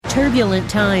Turbulent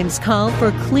times call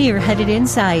for clear-headed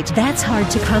insight. That's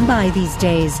hard to come by these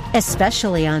days,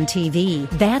 especially on TV.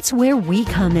 That's where we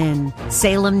come in.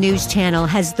 Salem News Channel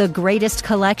has the greatest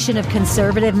collection of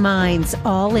conservative minds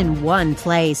all in one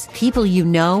place. People you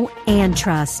know and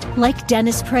trust, like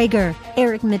Dennis Prager,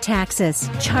 Eric Metaxas,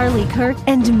 Charlie Kirk,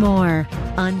 and more.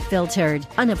 Unfiltered,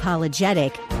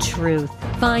 unapologetic truth.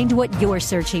 Find what you're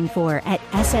searching for at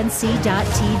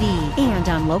snc.tv and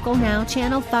on Local Now,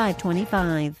 Channel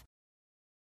 525.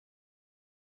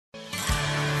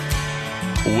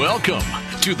 Welcome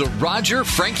to the Roger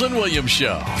Franklin Williams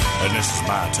Show. And this is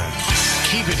my turn.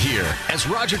 Keep it here as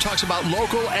Roger talks about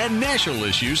local and national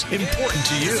issues important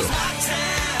to you.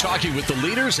 Talking with the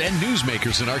leaders and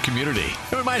newsmakers in our community.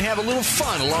 And we might have a little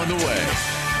fun along the way.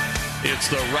 It's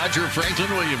the Roger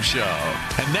Franklin Williams Show.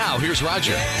 And now, here's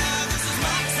Roger.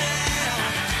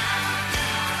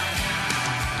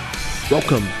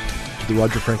 Welcome to the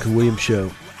Roger Franklin Williams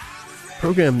Show.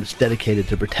 Program that's dedicated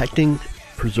to protecting,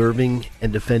 preserving,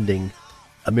 and defending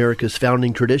America's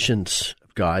founding traditions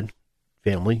of God,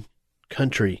 family,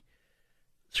 country.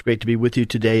 It's great to be with you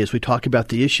today as we talk about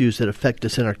the issues that affect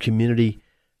us in our community,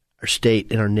 our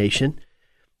state, and our nation.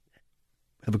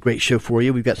 I have a great show for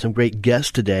you. We've got some great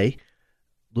guests today.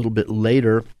 A little bit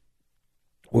later,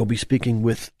 we'll be speaking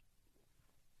with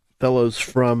fellows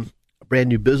from a brand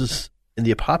new business in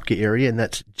the Apopka area, and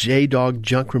that's J-Dog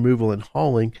Junk Removal and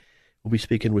Hauling. We'll be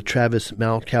speaking with Travis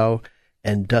Malkow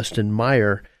and Dustin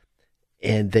Meyer,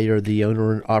 and they are the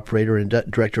owner and operator and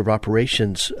director of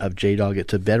operations of J-Dog.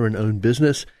 It's a veteran-owned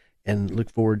business, and look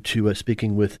forward to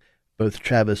speaking with both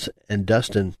Travis and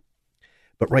Dustin.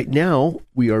 But right now,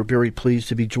 we are very pleased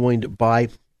to be joined by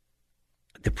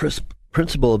the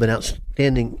principal of an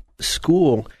outstanding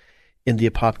school in the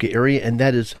Apopka area, and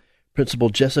that is Principal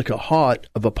Jessica Haught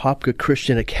of Apopka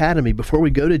Christian Academy. Before we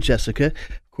go to Jessica,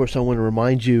 of course, I want to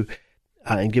remind you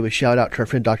and give a shout out to our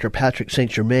friend Dr. Patrick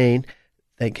St. Germain.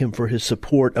 Thank him for his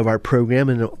support of our program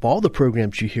and of all the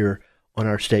programs you hear on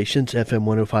our stations, FM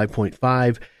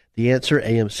 105.5, The Answer,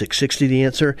 AM 660, The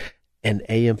Answer, and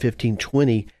AM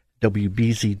 1520,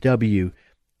 WBZW.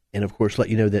 And of course, let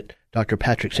you know that Dr.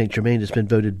 Patrick St. Germain has been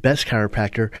voted best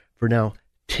chiropractor for now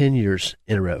 10 years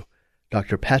in a row.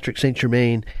 Dr. Patrick St.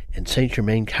 Germain and St.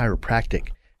 Germain Chiropractic.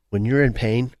 When you're in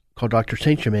pain, call Dr.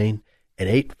 St. Germain at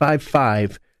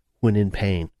 855 when in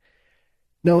pain.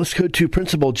 Now let's go to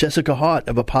Principal Jessica Haught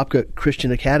of Apopka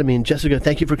Christian Academy. And Jessica,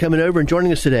 thank you for coming over and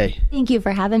joining us today. Thank you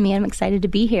for having me. I'm excited to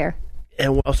be here.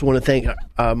 And we also want to thank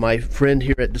my friend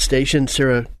here at the station,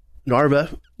 Sarah Narva,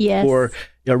 for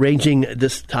arranging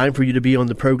this time for you to be on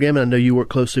the program. And I know you work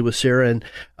closely with Sarah, and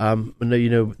I know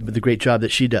you know the great job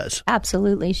that she does.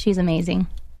 Absolutely. She's amazing.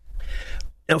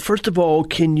 Now, first of all,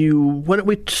 why don't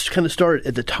we just kind of start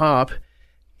at the top,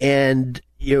 and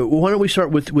why don't we start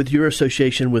with your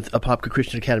association with Apopka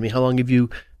Christian Academy? How long have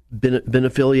you been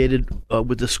affiliated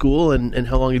with the school, and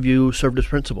how long have you served as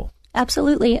principal?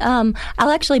 Absolutely. I'll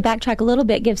actually backtrack a little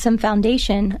bit, give some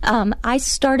foundation. I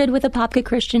started with Apopka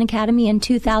Christian Academy in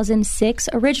 2006.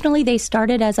 Originally, they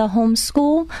started as a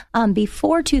homeschool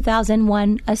before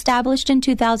 2001, established in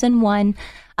 2001.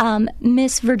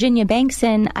 Miss Virginia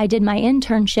Bankson, I did my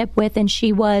internship with, and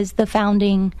she was the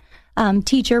founding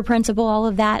teacher, principal, all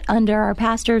of that under our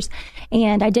pastors.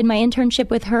 And I did my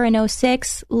internship with her in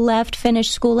 2006, left,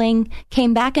 finished schooling,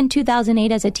 came back in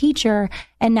 2008 as a teacher,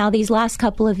 and now these last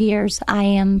couple of years, I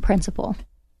am principal.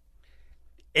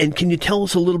 And can you tell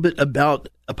us a little bit about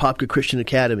Apopka Christian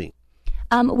Academy?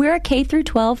 We're a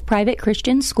K-12 private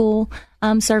Christian school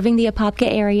serving the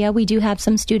Apopka area. We do have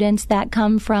some students that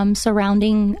come from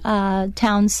surrounding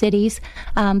towns, cities,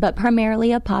 but primarily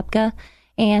Apopka.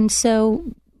 And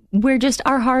so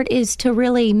our heart is to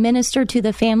really minister to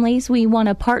the families. We want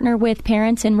to partner with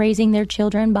parents in raising their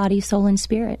children, body, soul, and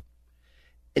spirit.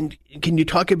 And can you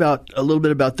talk a little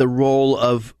bit about the role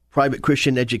of private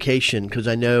Christian education? Because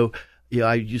I know,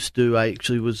 I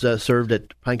actually was served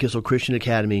at Pinekissel Christian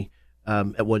Academy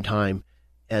at one time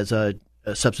as a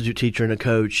substitute teacher and a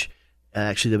coach,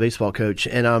 actually the baseball coach.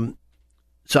 And I'm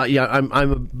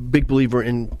a big believer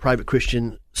in private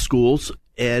Christian schools.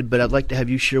 But I'd like to have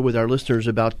you share with our listeners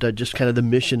about just kind of the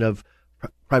mission of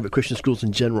private Christian schools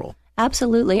in general.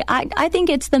 Absolutely. I think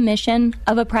it's the mission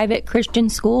of a private Christian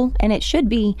school, and it should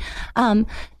be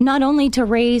not only to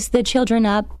raise the children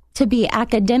up to be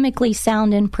academically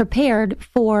sound and prepared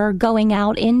for going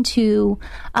out into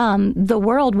the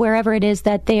world, wherever it is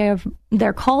that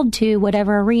they're called to,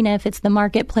 whatever arena, if it's the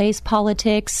marketplace,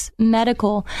 politics,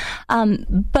 medical.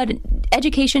 But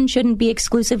education shouldn't be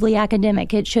exclusively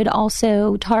academic. It should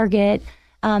also target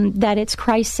that it's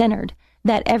Christ-centered,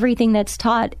 that everything that's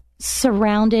taught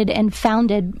surrounded and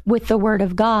founded with the Word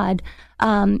of God.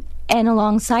 And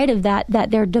alongside of that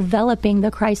they're developing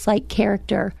the Christ-like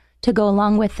character to go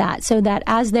along with that, so that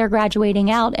as they're graduating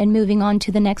out and moving on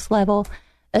to the next level,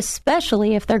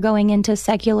 especially if they're going into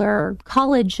secular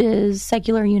colleges,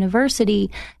 secular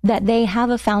university, that they have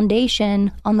a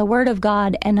foundation on the Word of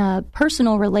God and a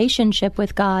personal relationship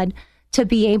with God to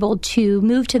be able to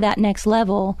move to that next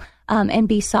level and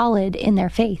be solid in their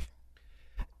faith.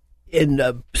 And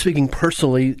speaking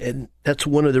personally, and that's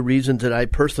one of the reasons that I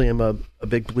personally am a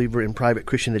big believer in private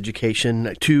Christian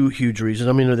education. Two huge reasons.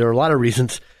 I mean, there are a lot of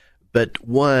reasons, but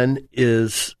one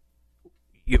is,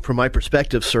 from my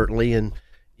perspective, certainly, and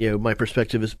my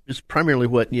perspective is primarily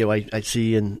what I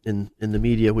see in the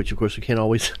media, which of course we can't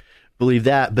always believe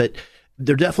that, but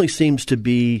there definitely seems to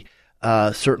be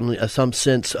certainly some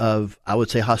sense of, I would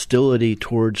say, hostility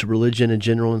towards religion in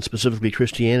general, and specifically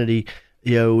Christianity,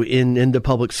 in the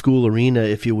public school arena,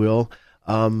 if you will.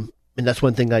 And that's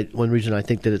one reason I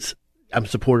think that I'm a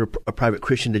supporter of private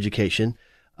Christian education.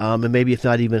 And maybe if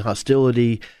not even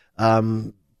hostility,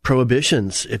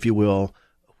 prohibitions, if you will,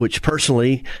 which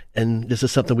personally, and this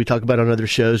is something we talk about on other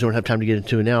shows, we don't have time to get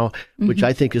into now, which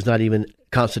I think is not even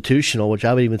constitutional, which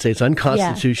I would even say it's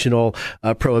unconstitutional,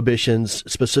 prohibitions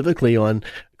specifically on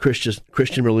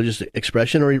Christian religious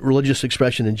expression or religious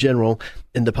expression in general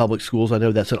in the public schools. I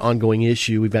know that's an ongoing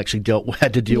issue. We've actually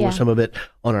had to deal with some of it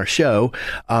on our show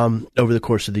over the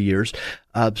course of the years.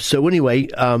 So anyway,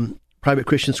 private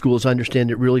Christian schools, I understand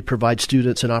it really provides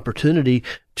students an opportunity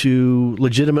to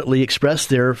legitimately express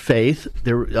their faith,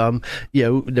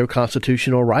 their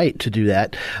constitutional right to do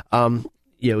that.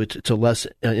 It's a less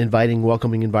inviting,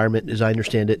 welcoming environment, as I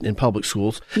understand it, in public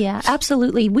schools. Yeah,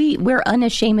 absolutely. We're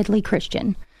unashamedly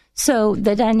Christian. So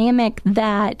the dynamic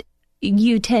that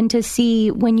you tend to see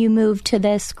when you move to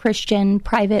this Christian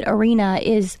private arena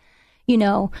is,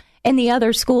 in the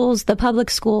other schools, the public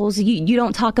schools, you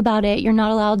don't talk about it. You're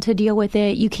not allowed to deal with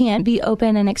it. You can't be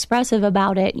open and expressive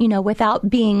about it, without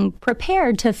being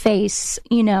prepared to face,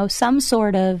 some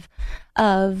sort of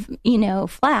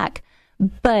flack.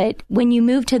 But when you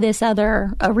move to this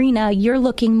other arena, you're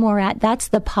looking more at, that's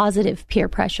the positive peer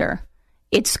pressure.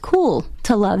 It's cool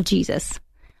to love Jesus.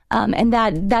 And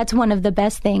that's one of the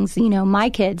best things.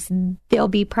 My kids, they'll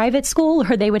be private school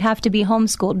or they would have to be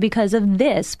homeschooled because of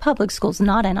this. Public school's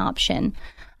not an option.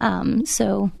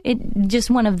 So it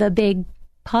just one of the big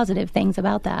positive things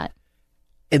about that.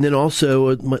 And then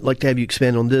also, I'd like to have you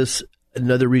expand on this.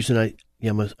 Another reason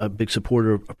I'm a big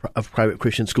supporter of private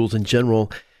Christian schools in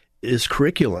general is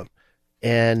curriculum.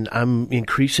 And I'm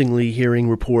increasingly hearing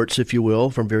reports, if you will,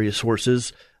 from various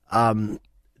sources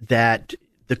that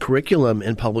the curriculum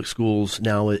in public schools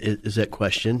now is at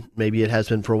question. Maybe it has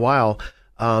been for a while,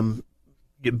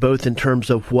 both in terms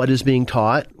of what is being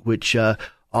taught, which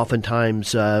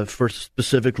oftentimes, for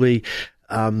specifically,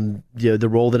 the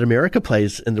role that America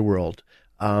plays in the world.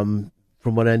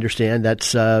 From what I understand,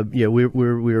 that's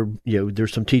we're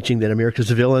there's some teaching that America's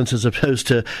the villains as opposed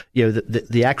to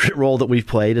the accurate role that we've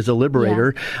played as a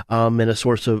liberator and a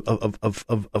source of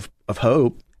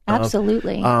hope.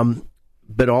 Absolutely.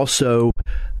 But also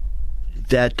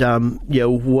that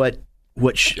what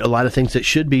a lot of things that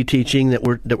should be teaching that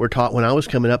were taught when I was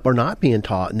coming up are not being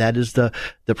taught, and that is the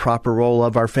proper role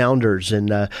of our founders and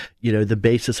the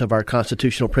basis of our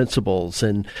constitutional principles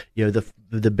and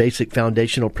the basic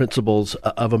foundational principles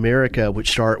of America,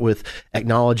 which start with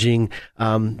acknowledging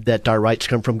that our rights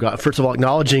come from God. First of all,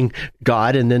 acknowledging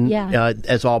God, and then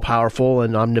as all powerful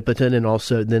and omnipotent, and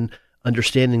also then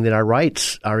understanding that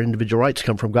our individual rights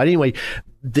come from God. Anyway,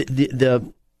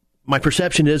 my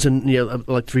perception is, and I'd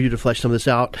like for you to flesh some of this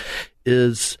out,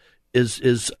 is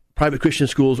private Christian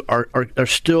schools are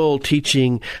still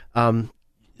teaching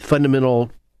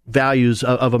fundamental values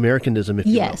of Americanism, if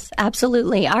you will. Yes,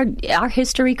 absolutely. Our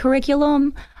history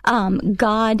curriculum,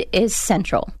 God is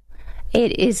central.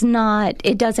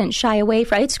 It doesn't shy away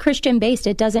from, it's Christian based.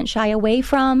 It doesn't shy away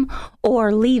from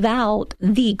or leave out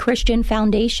the Christian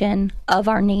foundation of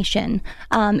our nation.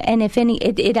 And if any,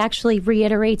 it actually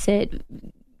reiterates it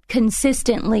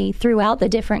consistently throughout the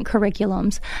different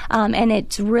curriculums. And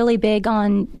it's really big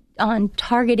on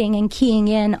targeting and keying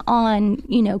in on,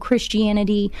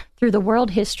 Christianity through the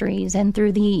world histories and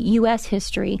through the U.S.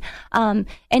 history. And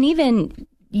even,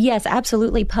 yes,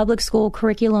 absolutely, public school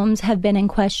curriculums have been in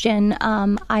question.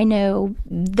 I know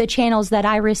the channels that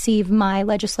I receive my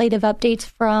legislative updates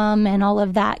from and all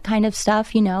of that kind of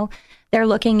stuff, they're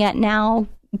looking at now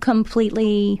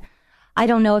completely I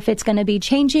don't know if it's going to be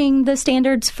changing the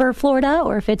standards for Florida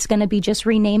or if it's going to be just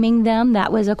renaming them.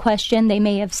 That was a question. They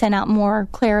may have sent out more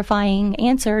clarifying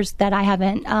answers that I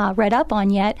haven't read up on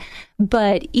yet.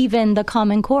 But even the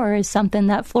Common Core is something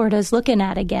that Florida is looking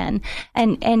at again.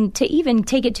 And to even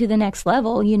take it to the next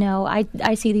level, you know,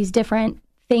 I see these different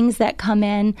things that come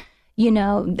in, you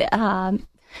know,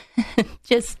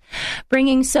 just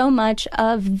bringing so much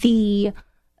of the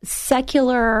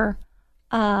secular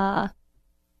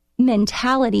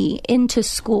mentality into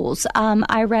schools.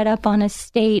 I read up on a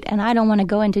state, and I don't want to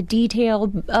go into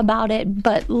detail about it,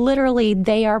 but literally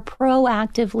they are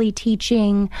proactively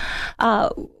teaching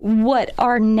what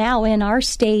are now in our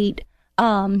state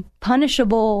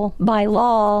punishable by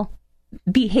law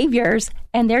behaviors,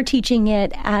 and they're teaching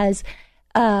it as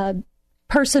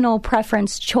personal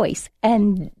preference choice,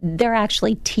 and they're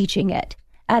actually teaching it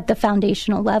at the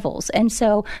foundational levels. And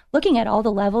so looking at all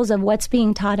the levels of what's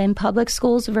being taught in public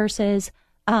schools versus,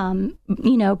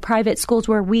 you know, private schools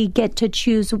where we get to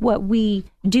choose what we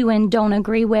do and don't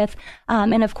agree with.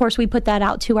 And of course, we put that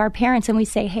out to our parents and we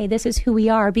say, hey, this is who we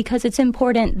are, because it's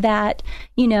important that,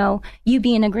 you know, you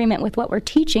be in agreement with what we're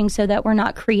teaching so that we're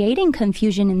not creating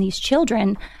confusion in these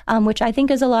children, which I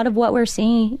think is a lot of what we're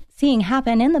seeing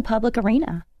happen in the public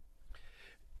arena.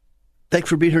 Thanks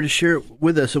for being here to share it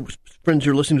with us. So, friends,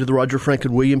 you're listening to the Roger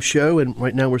Franklin Williams Show, and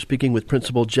right now we're speaking with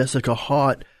Principal Jessica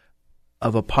Haught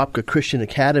of Apopka Christian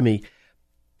Academy.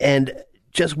 And,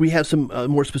 Jess, we have some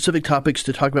more specific topics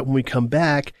to talk about when we come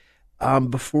back.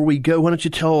 Before we go, why don't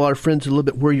you tell our friends a little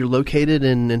bit where you're located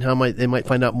and how they might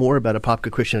find out more about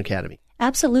Apopka Christian Academy?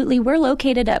 Absolutely. We're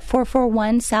located at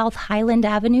 441 South Highland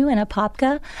Avenue in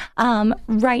Apopka.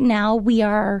 Right now, we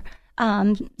are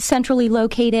centrally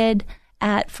located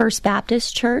at First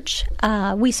Baptist Church.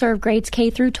 We serve grades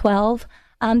K through 12.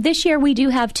 This year we do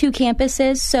have 2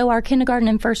 campuses, so our kindergarten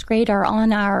and first grade are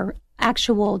on our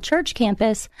actual church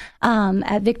campus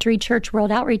at Victory Church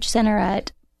World Outreach Center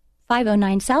at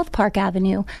 509 South Park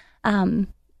Avenue.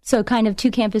 So kind of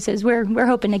 2 campuses. We're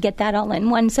hoping to get that all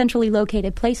in one centrally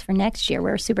located place for next year.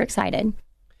 We're super excited.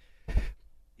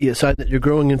 Yes, you're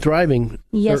growing and thriving.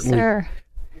 Yes, certainly. Sir.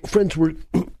 Friends, we're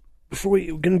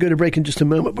going to go to break in just a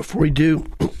moment. Before we do,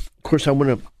 of course, I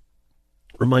want to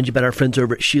remind you about our friends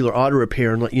over at Sheeler Auto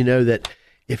Repair and let you know that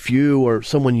if you or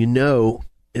someone you know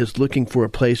is looking for a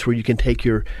place where you can take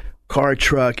your car,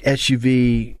 truck,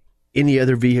 SUV, any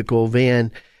other vehicle, van,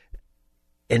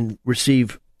 and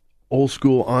receive old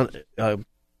school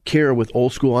care with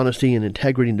old school honesty and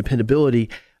integrity and dependability,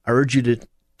 I urge you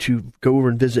to go over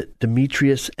and visit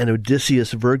Demetrius and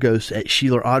Odysseus Virgos at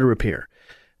Sheeler Auto Repair.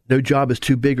 No job is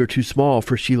too big or too small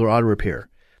for Sheeler Auto Repair.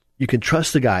 You can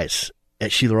trust the guys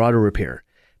at Sheeler Auto Repair.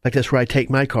 In fact, that's where I take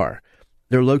my car.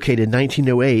 They're located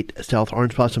 1908 South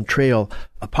Orange Blossom Trail,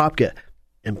 Apopka.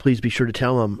 And please be sure to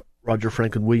tell them Roger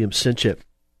Franklin Williams sent you.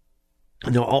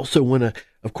 And they'll also want to,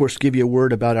 of course, give you a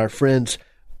word about our friends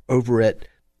over at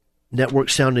Network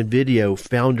Sound and Video,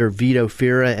 founder Vito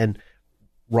Fira and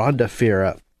Rhonda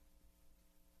Fira.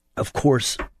 Of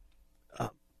course,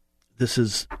 this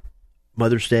is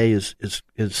Mother's Day is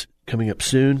coming up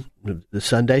soon, the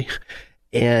Sunday.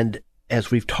 And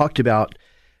as we've talked about,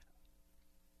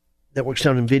 Network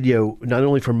Sound and Video, not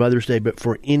only for Mother's Day, but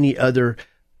for any other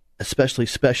especially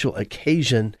special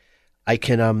occasion, I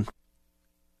can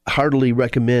heartily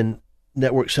recommend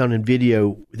Network Sound and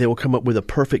Video. They will come up with a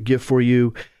perfect gift for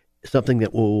you, something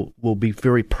that will be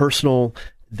very personal,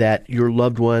 that your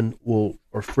loved one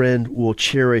or friend will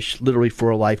cherish literally for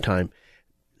a lifetime.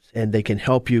 And they can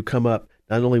help you come up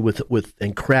not only with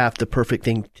and craft the perfect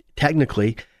thing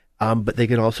technically, but they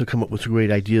can also come up with some great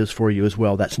ideas for you as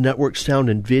well. That's Network Sound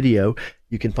and Video.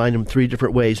 You can find them 3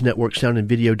 different ways,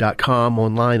 networksoundandvideo.com,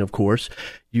 online, of course.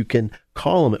 You can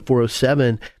call them at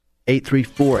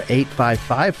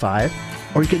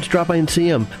 407-834-8555, or you can just drop by and see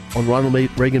them on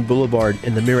Ronald Reagan Boulevard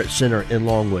in the Merritt Center in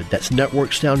Longwood. That's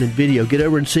Network Sound and Video. Get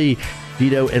over and see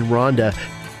Vito and Rhonda,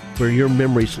 where your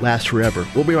memories last forever.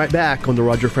 We'll be right back on the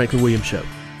Roger Franklin Williams Show.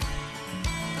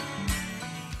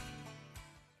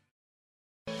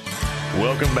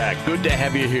 Welcome back. Good to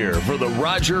have you here for the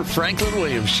Roger Franklin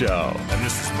Williams Show. And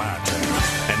this is my turn.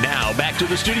 And now, back to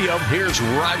the studio. Here's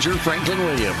Roger Franklin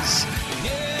Williams.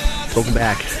 Welcome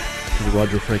back to the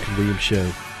Roger Franklin Williams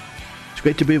Show. It's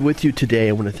great to be with you today.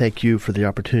 I want to thank you for the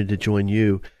opportunity to join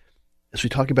you as we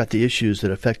talk about the issues that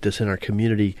affect us in our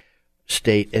community,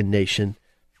 state, and nation.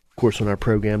 Of course, on our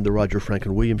program, the Roger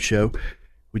Franklin Williams Show,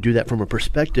 we do that from a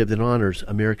perspective that honors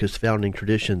America's founding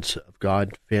traditions of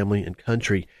God, family, and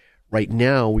country. Right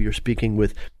now, we are speaking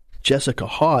with Jessica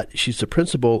Haught. She's the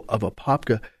principal of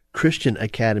Apopka Christian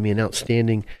Academy, an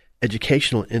outstanding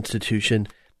educational institution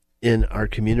in our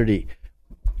community.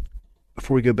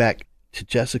 Before we go back to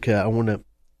Jessica, I want to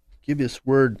give you this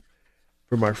word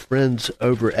from our friends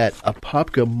over at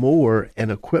Apopka Mower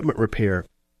and Equipment Repair.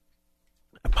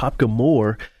 Apopka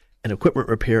Mower and Equipment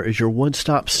Repair is your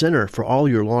one-stop center for all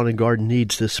your lawn and garden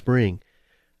needs this spring.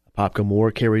 Apopka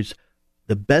Mower carries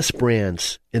the best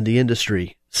brands in the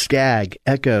industry: Skag,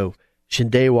 Echo,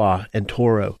 Shindewa, and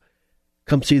Toro.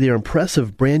 Come see their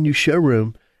impressive brand new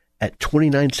showroom at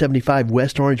 2975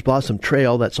 West Orange Blossom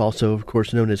Trail. That's also, of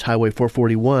course, known as Highway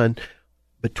 441,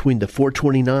 between the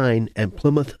 429 and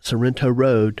Plymouth Sorrento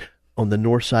Road on the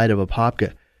north side of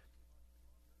Apopka.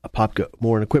 Apopka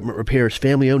Mower and Equipment Repair is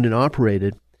family-owned and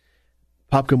operated.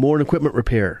 Apopka Mower and Equipment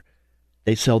Repair.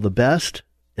 They sell the best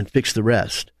and fix the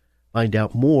rest. Find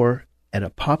out more at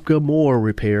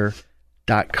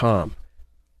apopkamowerrepair.com.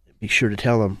 Be sure to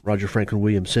tell them Roger Franklin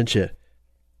Williams sent you.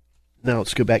 Now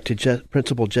let's go back to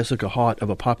Principal Jessica Haught of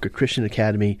Apopka Christian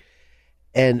Academy.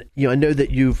 And, I know that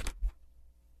you've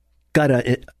got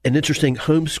an interesting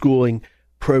homeschooling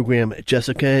program,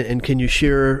 Jessica, and can you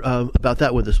share about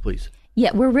that with us, please? Yeah,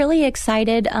 we're really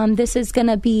excited. This is going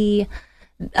to be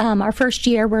our first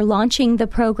year. We're launching the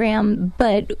program,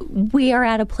 but we are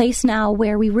at a place now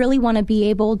where we really want to be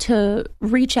able to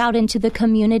reach out into the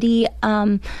community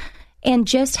and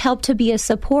just help to be a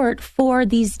support for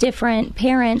these different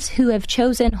parents who have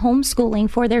chosen homeschooling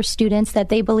for their students, that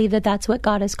they believe that that's what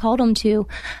God has called them to.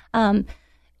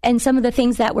 And some of the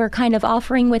things that we're kind of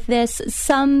offering with this,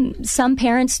 some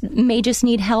parents may just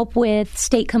need help with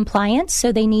state compliance,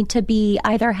 so they need to be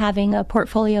either having a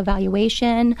portfolio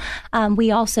evaluation.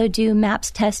 We also do MAPS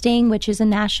testing, which is a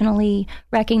nationally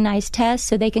recognized test,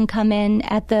 so they can come in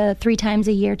at the 3 times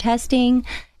a year testing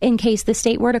in case the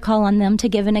state were to call on them to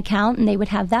give an account, and they would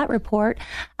have that report.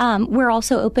 We're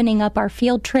also opening up our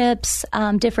field trips,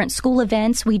 different school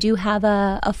events. We do have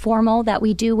a formal that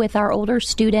we do with our older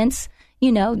students.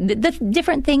 The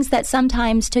different things that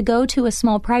sometimes to go to a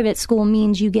small private school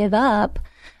means you give up.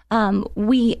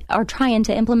 We are trying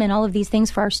to implement all of these things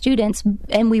for our students,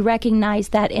 and we recognize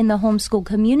that in the homeschool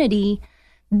community,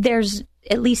 there's,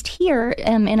 at least here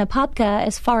in Apopka,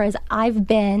 as far as I've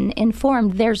been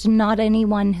informed, there's not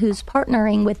anyone who's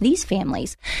partnering with these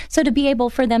families. So to be able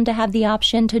for them to have the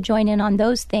option to join in on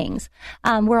those things.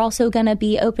 We're also going to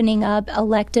be opening up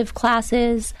elective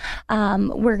classes.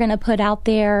 We're going to put out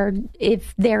there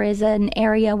if there is an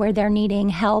area where they're needing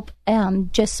help,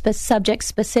 just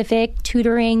subject-specific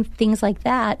tutoring, things like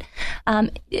that.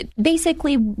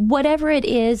 Basically, whatever it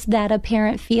is that a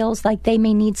parent feels like they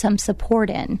may need some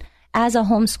support in. As a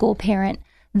homeschool parent,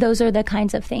 those are the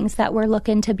kinds of things that we're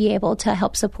looking to be able to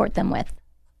help support them with.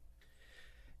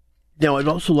 Now, I'd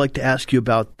also like to ask you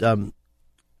about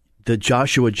the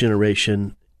Joshua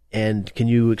generation, and can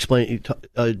you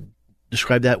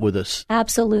describe that with us?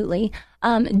 Absolutely.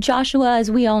 Joshua, as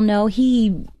we all know,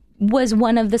 he was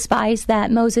one of the spies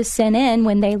that Moses sent in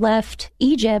when they left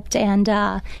Egypt, and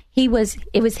it was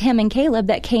him and Caleb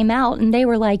that came out, and they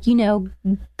were like,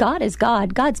 God is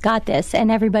God. God's got this, and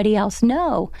everybody else,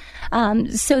 no.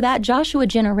 So that Joshua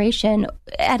generation,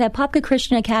 at Apopka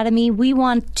Christian Academy, we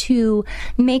want to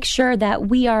make sure that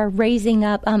we are raising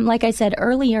up, like I said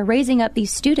earlier, raising up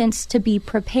these students to be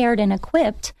prepared and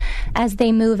equipped as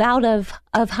they move out of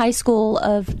high school,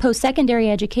 of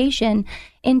post-secondary education,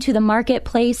 into the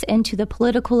marketplace, into the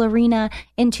political arena,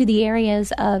 into the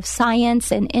areas of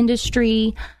science and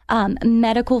industry,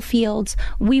 medical fields.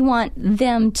 We want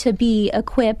them to be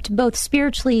equipped both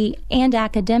spiritually and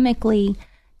academically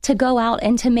to go out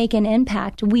and to make an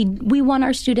impact. We want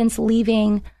our students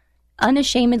leaving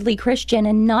unashamedly Christian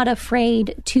and not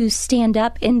afraid to stand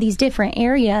up in these different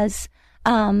areas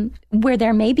where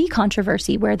there may be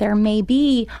controversy, where there may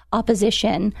be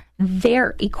opposition.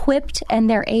 They're equipped and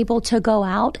they're able to go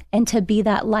out and to be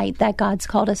that light that God's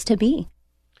called us to be.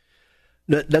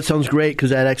 That sounds great,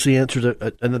 because that actually answers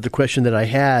another question that I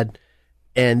had,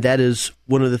 and that is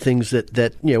one of the things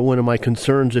that one of my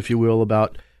concerns, if you will,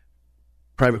 about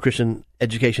private Christian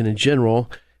education in general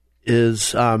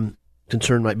is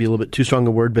concern might be a little bit too strong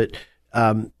a word, but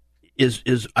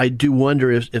is I do wonder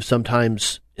if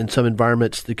sometimes in some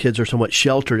environments the kids are somewhat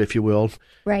sheltered, if you will,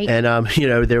 right? And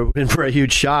they're in for a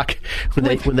huge shock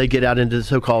when they get out into the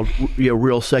so-called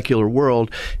real secular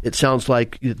world. It sounds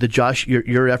like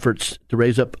your efforts to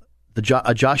raise up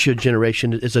a Joshua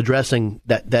generation is addressing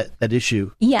that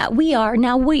issue. Yeah, we are.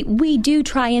 Now we do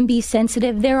try and be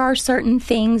sensitive. There are certain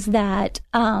things that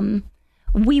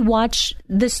we watch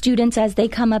the students as they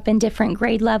come up in different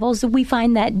grade levels. We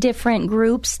find that different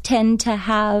groups tend to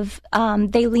have,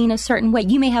 they lean a certain way.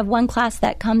 You may have one class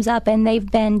that comes up and they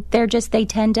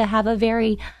tend to have a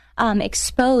very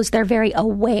exposed. They're very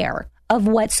aware of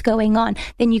what's going on.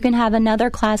 Then you can have another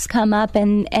class come up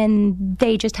and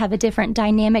they just have a different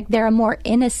dynamic. They're a more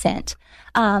innocent,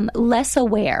 less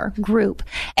aware group.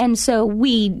 And so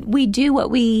we do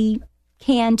what we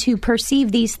can to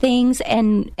perceive these things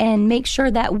and make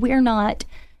sure that we're not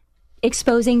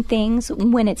exposing things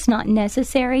when it's not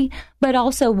necessary, but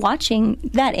also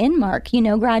watching that end mark,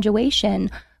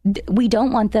 graduation. We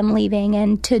don't want them leaving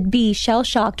and to be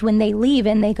shell-shocked when they leave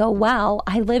and they go, wow,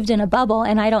 I lived in a bubble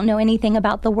and I don't know anything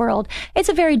about the world. It's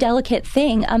a very delicate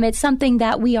thing. It's something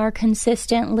that we are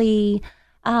consistently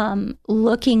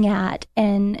looking at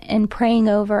and praying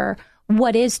over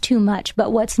what is too much,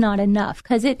 but what's not enough.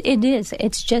 Because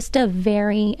it's just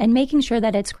and making sure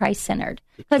that it's Christ-centered.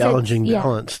 Challenging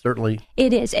balance, certainly.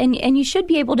 It is. And you should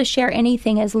be able to share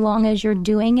anything as long as you're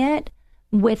doing it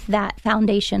with that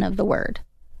foundation of the Word.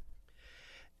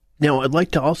 Now, I'd like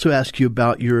to also ask you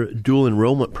about your dual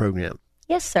enrollment program.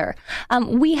 Yes, sir.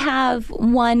 We have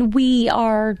one.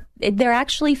 They're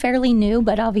actually fairly new,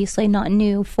 but obviously not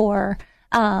new for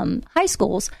high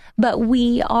schools. But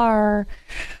we are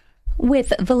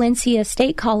with Valencia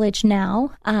State College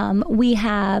now. We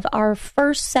have our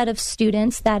first set of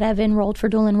students that have enrolled for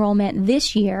dual enrollment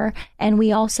this year, and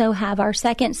we also have our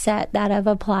second set that have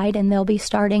applied, and they'll be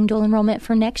starting dual enrollment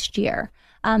for next year.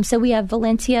 So we have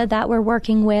Valencia that we're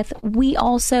working with. We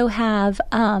also have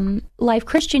Life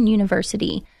Christian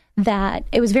University. That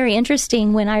it was very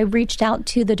interesting when I reached out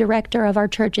to the director of our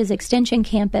church's extension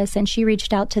campus, and she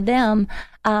reached out to them.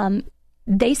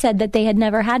 They said that they had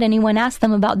never had anyone ask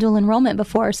them about dual enrollment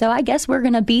before. So I guess we're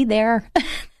going to be there.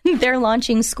 They're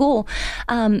launching school.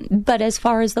 But as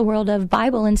far as the world of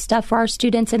Bible and stuff for our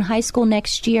students in high school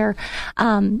next year,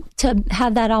 to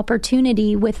have that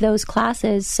opportunity with those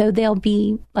classes, so they'll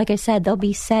be, like I said, they'll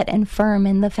be set and firm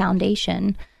in the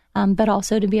foundation, but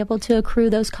also to be able to accrue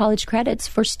those college credits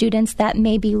for students that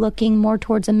may be looking more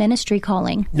towards a ministry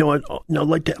calling. I'd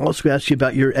like to also ask you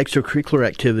about your extracurricular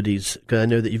activities, because I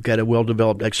know that you've got a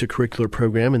well-developed extracurricular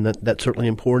program, and that's certainly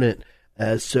important.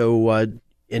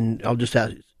 And I'll just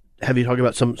have you talk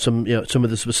about some of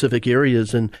the specific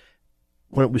areas, and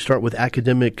why don't we start with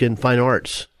academic and fine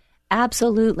arts?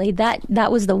 Absolutely.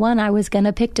 That was the one I was going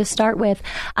to pick to start with.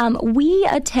 We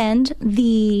attend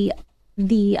the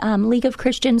League of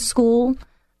Christian School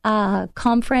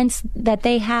conference that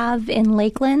they have in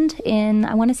Lakeland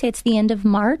I want to say it's the end of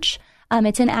March.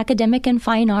 It's an academic and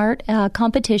fine art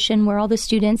competition where all the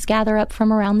students gather up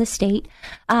from around the state.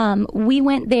 We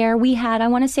went there. We had, I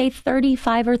want to say,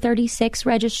 35 or 36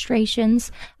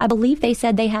 registrations. I believe they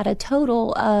said they had a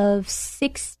total of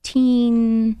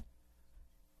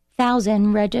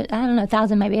 16,000, I don't know,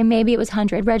 1,000 maybe it was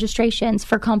 100 registrations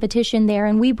for competition there.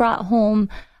 And we brought home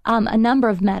a number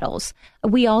of medals.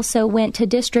 We also went to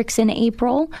districts in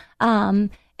April, and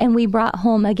we brought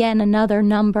home, again, another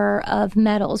number of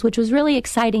medals, which was really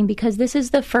exciting because this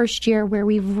is the first year where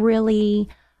we've really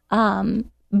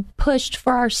pushed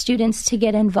for our students to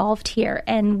get involved here.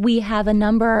 And we have a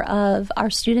number of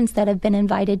our students that have been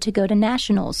invited to go to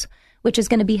nationals, which is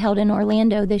going to be held in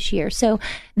Orlando this year. So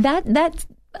that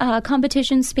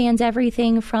competition spans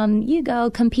everything from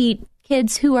compete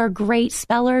kids who are great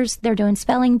spellers. They're doing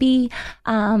spelling bee.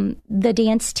 The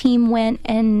dance team went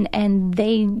and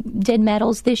they did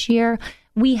medals this year.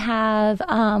 We have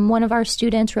one of our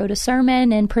students wrote a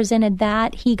sermon and presented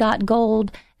that. He got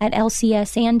gold at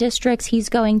LCS and districts. He's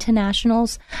going to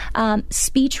nationals.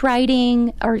 Essay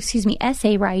writing.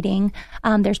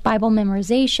 There's Bible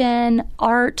memorization,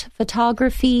 art,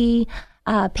 photography,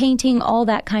 painting, all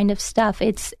that kind of stuff.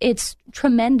 It's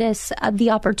tremendous the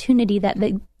opportunity that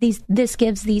this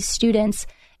gives these students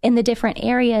in the different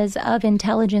areas of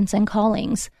intelligence and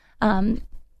callings.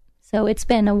 So it's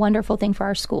been a wonderful thing for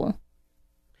our school.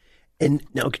 And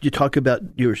now, could you talk about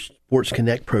your Sports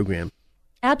Connect program?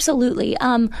 Absolutely.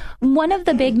 One of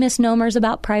the big misnomers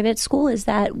about private school is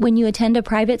that when you attend a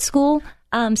private school,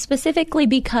 specifically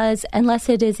because unless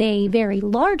it is a very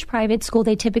large private school,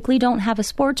 they typically don't have a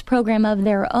sports program of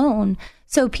their own.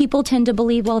 So people tend to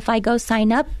believe, well, if I go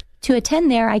sign up to attend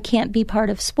there, I can't be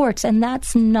part of sports, and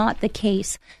that's not the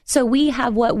case. So we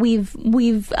have what we've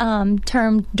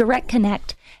termed Direct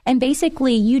Connect. And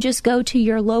basically, you just go to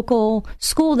your local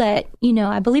school that,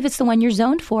 I believe it's the one you're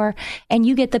zoned for, and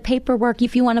you get the paperwork.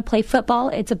 If you want to play football,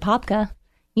 it's a Apopka.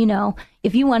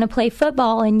 If you want to play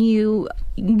football and you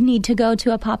need to go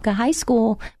to Apopka High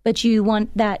School, but you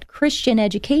want that Christian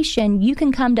education, you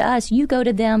can come to us. You go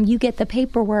to them. You get the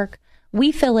paperwork.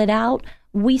 We fill it out.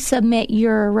 We submit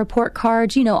your report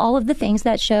cards, all of the things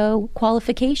that show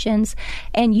qualifications,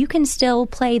 and you can still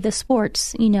play the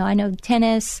sports. I know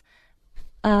tennis,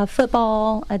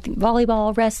 football, I think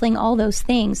volleyball, wrestling, all those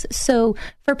things. So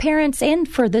for parents and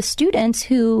for the students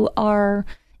who are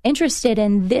interested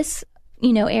in this,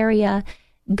 area,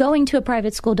 going to a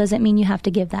private school doesn't mean you have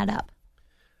to give that up.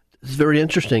 It's very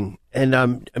interesting. And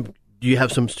do you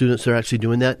have some students that are actually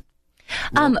doing that?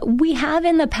 We have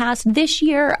in the past. This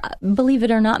year, believe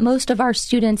it or not, most of our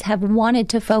students have wanted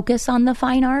to focus on the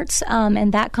fine arts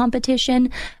and that competition.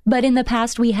 But in the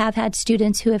past, we have had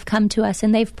students who have come to us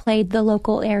and they've played the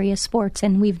local area sports,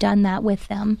 and we've done that with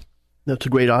them. That's a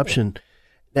great option.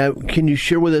 Now, can you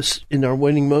share with us in our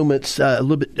waning moments a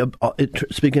little bit,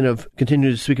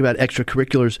 continue to speak about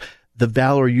extracurriculars, the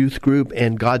Valor Youth Group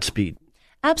and Godspeed?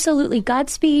 Absolutely.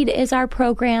 Godspeed is our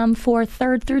program for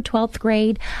 3rd through 12th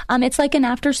grade. It's like an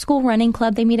after-school running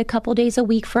club. They meet a couple days a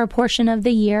week for a portion of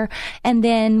the year. And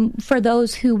then for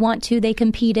those who want to, they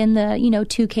compete in the,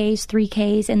 2Ks,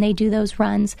 3Ks, and they do those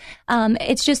runs.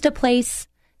 It's just a place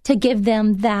to give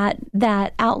them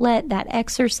that outlet, that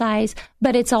exercise,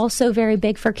 but it's also very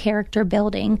big for character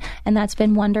building, and that's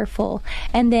been wonderful.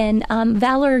 And then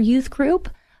Valor Youth Group,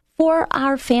 for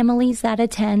our families that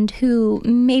attend who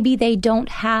maybe they don't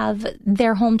have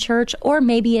their home church, or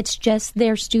maybe it's just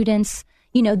their students,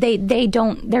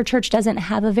 their church doesn't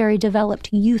have a very developed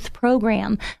youth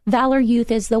program. Valor Youth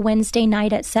is the Wednesday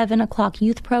night at 7:00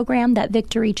 youth program that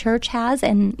Victory Church has,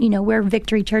 and we're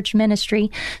Victory Church Ministry,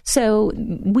 so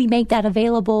we make that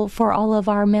available for all of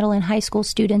our middle and high school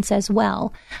students as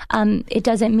well. It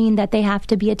doesn't mean that they have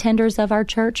to be attenders of our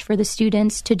church for the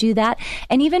students to do that,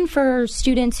 and even for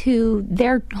students who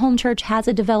their home church has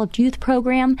a developed youth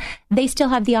program, they still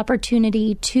have the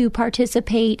opportunity to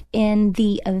participate in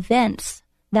the events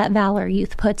that Valor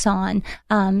Youth puts on,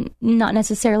 not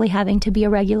necessarily having to be a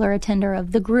regular attender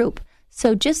of the group.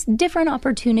 So just different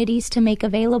opportunities to make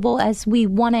available as we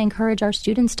want to encourage our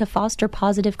students to foster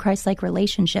positive Christ-like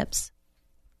relationships.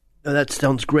 That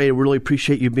sounds great. I really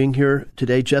appreciate you being here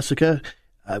today, Jessica.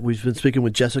 We've been speaking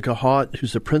with Jessica Haught,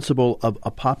 who's the principal of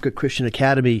Apopka Christian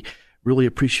Academy. Really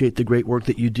appreciate the great work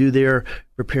that you do there,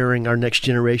 preparing our next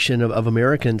generation of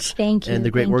Americans. Thank you. And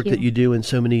the great work that you do in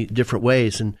so many different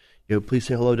ways. And please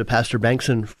say hello to Pastor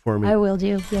Bankson for me. I will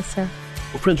do. Yes, sir.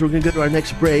 Well, friends, we're going to go to our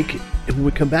next break. And when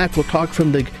we come back, we'll talk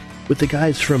with the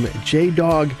guys from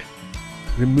J-Dog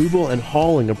Removal and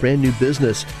Hauling, a brand new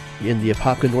business in the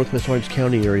Apopka, Northwest Orange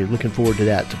County area. Looking forward to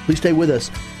that. So please stay with us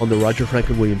on the Roger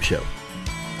Franklin Williams Show.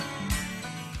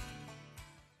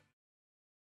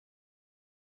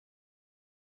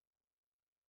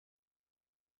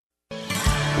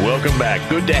 Welcome back.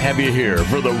 Good to have you here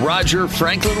for the Roger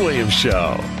Franklin Williams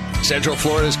Show. Central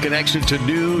Florida's connection to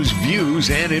news, views,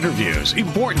 and interviews.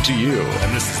 Important to you.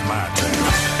 And this is my turn.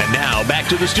 And now, back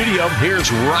to the studio.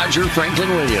 Here's Roger Franklin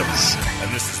Williams.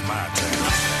 And this is my turn.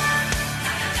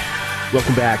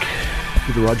 Welcome back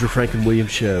to the Roger Franklin Williams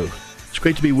Show. It's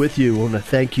great to be with you. I want to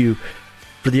thank you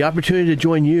for the opportunity to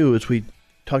join you as we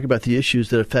talk about the issues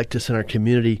that affect us in our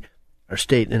community, our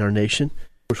state, and our nation.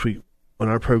 Of course, on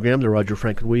our program, the Roger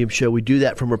Franklin Williams Show, we do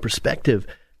that from a perspective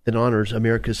that honors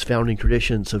America's founding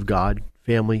traditions of God,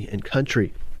 family, and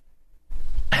country.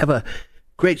 I have a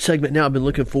great segment now. I've been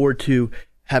looking forward to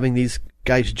having these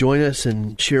guys join us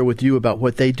and share with you about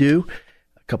what they do.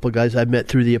 A couple of guys I've met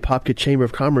through the Apopka Chamber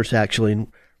of Commerce, actually. And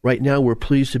right now, we're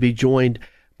pleased to be joined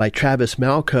by Travis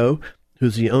Malco,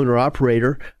 who's the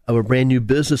owner-operator of a brand new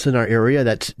business in our area.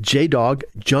 That's J-Dog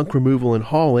Junk Removal and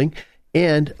Hauling.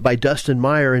 And by Dustin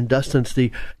Meyer, and Dustin's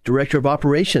the Director of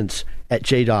Operations at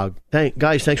J-Dog.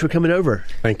 Guys, thanks for coming over.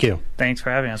 Thank you. Thanks for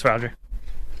having us, Roger.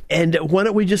 And why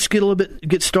don't we just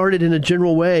get started in a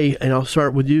general way, and I'll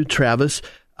start with you, Travis.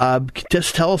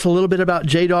 Just tell us a little bit about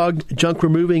J-Dog Junk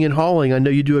Removing and Hauling. I know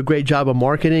you do a great job of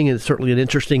marketing, and it's certainly an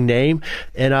interesting name.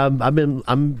 And I've been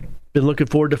looking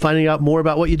forward to finding out more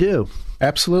about what you do.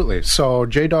 Absolutely. So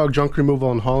J-Dog Junk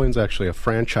Removal and Hauling is actually a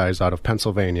franchise out of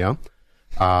Pennsylvania.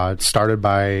 It started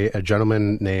by a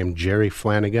gentleman named Jerry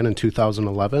Flanagan in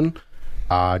 2011.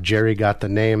 Jerry got the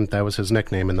name, that was his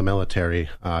nickname in the military.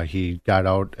 He got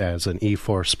out as an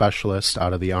E4 specialist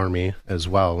out of the Army as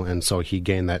well, and so he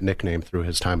gained that nickname through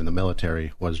his time in the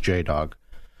military, was J-Dog.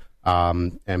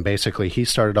 And basically he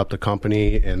started up the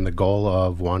company in the goal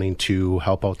of wanting to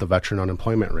help out the veteran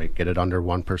unemployment rate, get it under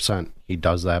 1%. He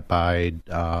does that by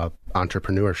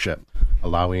entrepreneurship,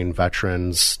 allowing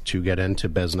veterans to get into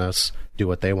business, do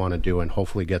what they want to do, and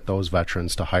hopefully get those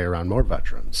veterans to hire on more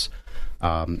veterans.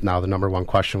 Now, the number one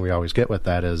question we always get with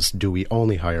that is, do we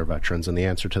only hire veterans? And the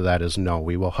answer to that is no.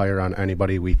 We will hire on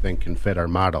anybody we think can fit our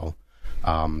model.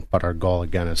 But our goal,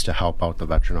 again, is to help out the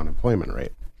veteran unemployment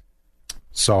rate.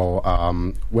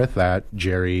 So with that,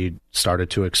 Jerry started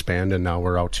to expand, and now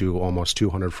we're out to almost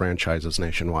 200 franchises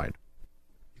nationwide.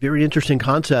 Very interesting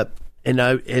concept. And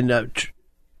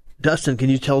Dustin, can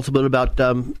you tell us a bit about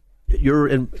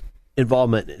your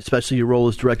involvement, especially your role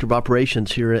as Director of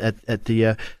Operations here at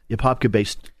the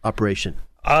Apopka-based operation?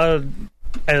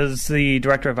 As the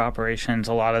Director of Operations,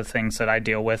 a lot of things that I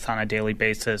deal with on a daily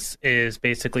basis is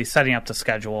basically setting up the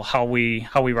schedule, how we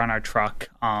run our truck,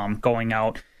 going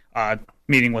out,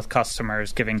 meeting with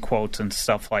customers, giving quotes and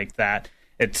stuff like that.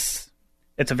 It's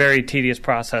a very tedious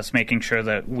process, making sure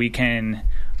that we can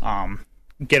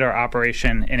get our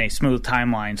operation in a smooth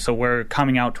timeline. So we're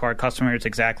coming out to our customers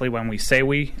exactly when we say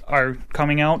we are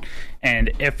coming out.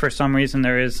 And if for some reason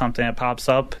there is something that pops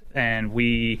up and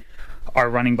we are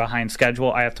running behind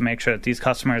schedule, I have to make sure that these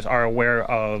customers are aware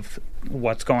of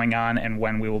what's going on and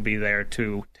when we will be there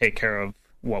to take care of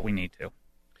what we need to.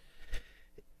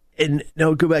 And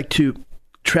now go back to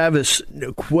Travis.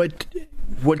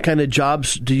 What kind of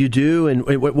jobs do you do? And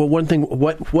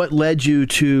what led you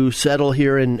to settle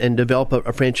here and develop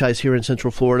a franchise here in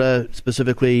Central Florida,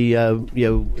 specifically in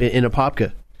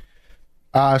Apopka?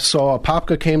 So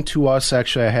Apopka came to us.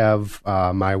 Actually, I have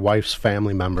my wife's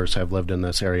family members have lived in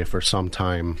this area for some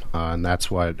time, and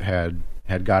that's what had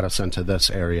got us into this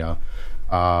area.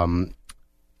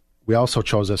 We also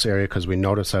chose this area because we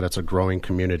noticed that it's a growing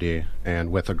community,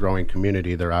 and with a growing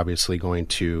community, they're obviously going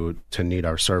to need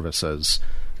our services.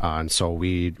 And so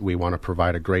we want to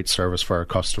provide a great service for our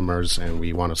customers, and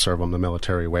we want to serve them the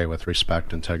military way with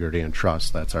respect, integrity, and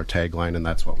trust. That's our tagline, and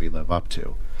that's what we live up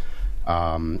to.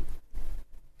 I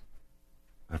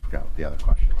forgot what the other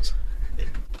question was.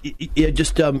 Yeah,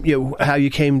 just how you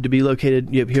came to be located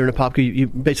here in Apopka. You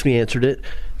basically answered it,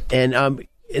 and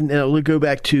now we'll go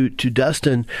back to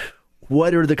Dustin.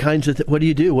 What are the kinds of what do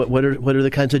you do? What are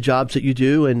the kinds of jobs that you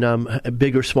do, and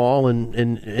big or small, and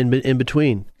in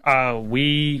between?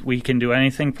 We can do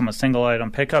anything from a single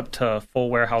item pickup to full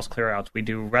warehouse clearouts. We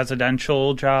do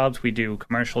residential jobs. We do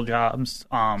commercial jobs.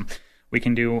 We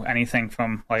can do anything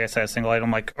from, like I said, a single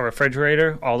item like a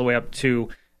refrigerator, all the way up to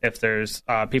if there's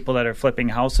people that are flipping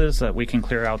houses, that we can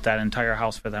clear out that entire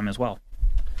house for them as well.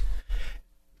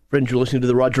 Friends, you're listening to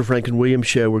the Roger Franklin Williams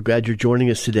Show. We're glad you're joining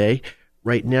us today.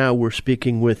 Right now, we're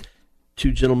speaking with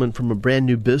two gentlemen from a brand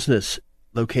new business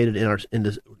located in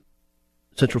the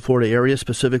Central Florida area,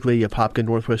 specifically Apopka,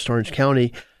 Northwest Orange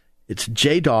County. It's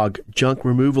J-Dog Junk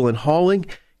Removal and Hauling.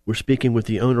 We're speaking with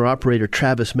the owner-operator,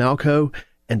 Travis Malco,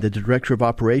 and the Director of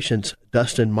Operations,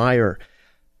 Dustin Meyer.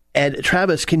 And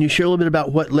Travis, can you share a little bit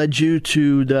about what led you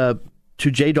to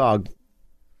J-Dog?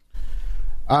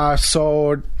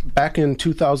 So back in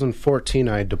 2014,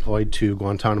 I deployed to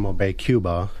Guantanamo Bay,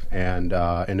 Cuba, and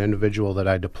an individual that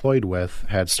I deployed with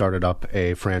had started up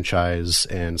a franchise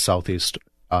in southeastern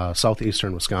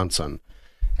Wisconsin.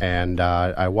 And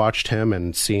I watched him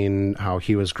and seen how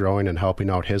he was growing and helping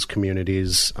out his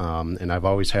communities. And I've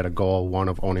always had a goal, one,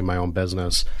 of owning my own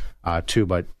business, two,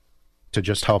 but to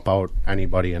just help out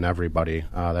anybody and everybody.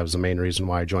 That was the main reason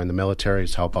why I joined the military,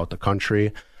 is to help out the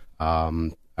country.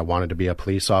 I wanted to be a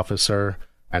police officer,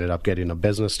 ended up getting a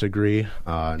business degree,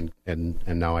 and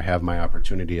now I have my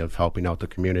opportunity of helping out the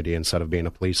community instead of being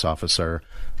a police officer,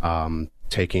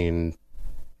 taking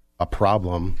a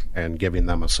problem and giving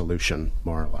them a solution,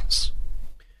 more or less.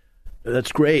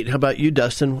 That's great. How about you,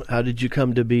 Dustin? How did you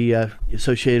come to be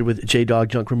associated with J-Dog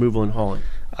Junk Removal and Hauling?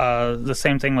 The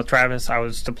same thing with Travis. I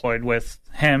was deployed with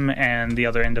him and the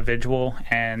other individual,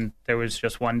 and there was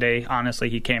just one day, honestly,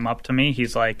 he came up to me.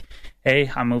 He's like,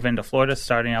 "Hey, I'm moving to Florida,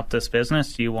 starting up this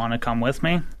business. Do you want to come with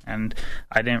me?" And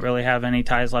I didn't really have any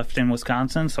ties left in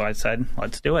Wisconsin, so I said,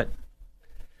 let's do it.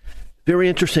 Very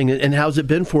interesting. And how's it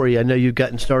been for you? I know you've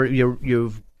gotten started. You're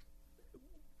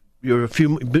a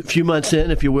few months in,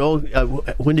 if you will.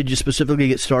 When did you specifically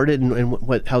get started,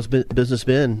 and how's business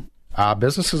been?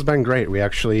 Business has been great. We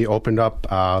actually opened up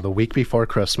the week before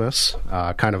Christmas,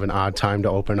 kind of an odd time to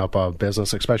open up a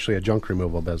business, especially a junk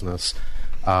removal business.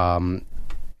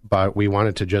 But we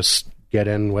wanted to just get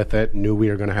in with it, knew we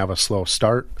were going to have a slow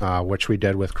start, which we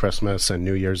did with Christmas and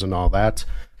New Year's and all that.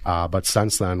 But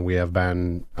since then, we have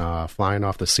been flying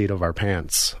off the seat of our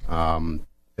pants.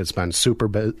 It's been super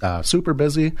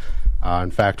busy.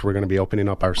 In fact, we're going to be opening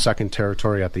up our second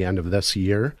territory at the end of this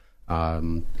year,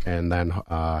 and then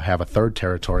have a third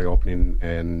territory opening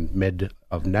in mid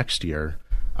of next year.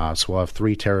 So we'll have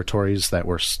 3 territories that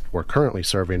we're currently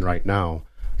serving right now.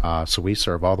 So we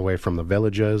serve all the way from the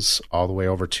villages, all the way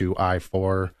over to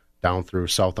I-4, down through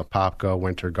South Apopka,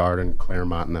 Winter Garden,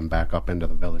 Claremont, and then back up into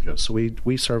the villages. So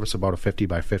we service about a 50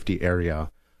 by 50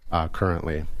 area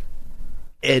currently.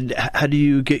 And how do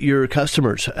you get your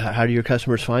customers? How do your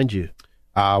customers find you?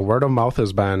 Word of mouth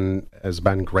has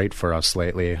been great for us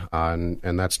lately,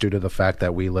 and that's due to the fact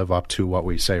that we live up to what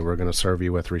we say. We're going to serve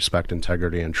you with respect,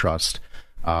 integrity, and trust.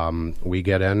 We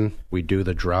get in, we do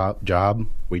the job,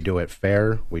 we do it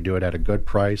fair, we do it at a good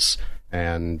price,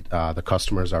 and the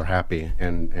customers are happy,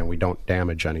 and we don't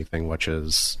damage anything, which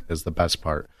is the best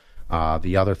part.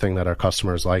 The other thing that our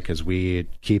customers like is we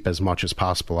keep as much as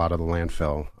possible out of the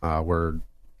landfill.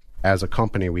 As a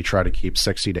company, we try to keep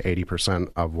 60 to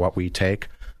 80% of what we take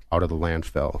out of the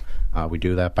landfill. We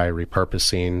do that by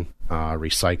repurposing,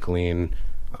 recycling,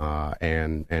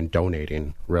 and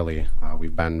donating, really.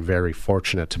 We've been very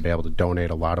fortunate to be able to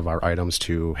donate a lot of our items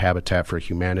to Habitat for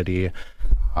Humanity.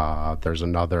 There's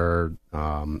another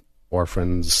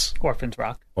Orphans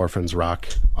Rock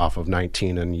off of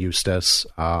 19 in Eustis.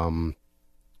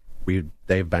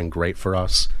 They've been great for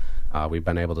us. We've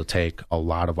been able to take a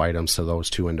lot of items to those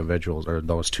two individuals or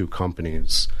those two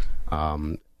companies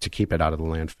to keep it out of the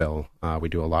landfill. We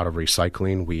do a lot of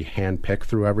recycling. We hand pick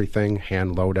through everything,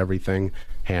 hand load everything,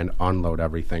 hand unload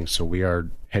everything. So we are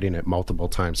hitting it multiple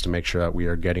times to make sure that we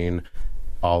are getting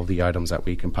all the items that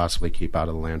we can possibly keep out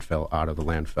of the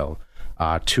landfill.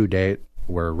 To date,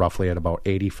 we're roughly at about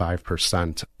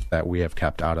 85% that we have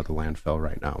kept out of the landfill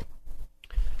right now.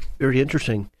 Very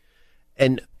interesting.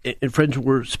 And friends,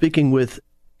 we're speaking with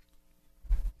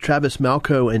Travis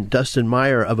Malco and Dustin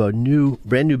Meyer of a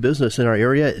brand new business in our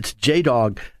area. It's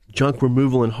J-Dog Junk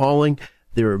Removal and Hauling.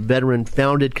 They're a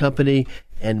veteran-founded company,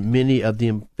 and many of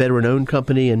the veteran-owned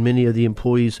company, and many of the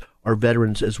employees are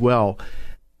veterans as well.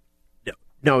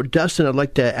 Now, Dustin, I'd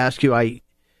like to ask you. I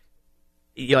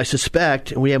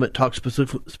suspect, and we haven't talked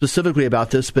specifically about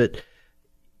this, but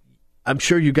I'm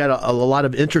sure you got a lot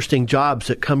of interesting jobs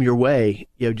that come your way,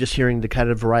 just hearing the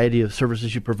kind of variety of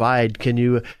services you provide. Can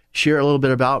you share a little bit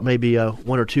about maybe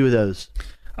one or two of those?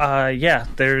 Yeah,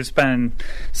 there's been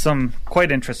some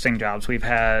quite interesting jobs. We've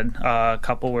had a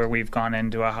couple where we've gone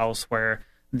into a house where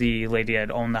the lady that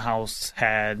owned the house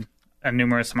had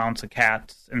numerous amounts of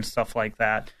cats and stuff like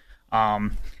that.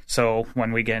 So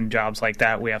when we get in jobs like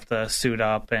that, we have to suit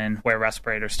up and wear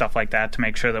respirators, stuff like that, to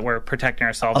make sure that we're protecting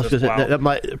ourselves as well.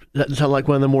 That doesn't sound like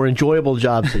one of the more enjoyable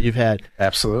jobs that you've had.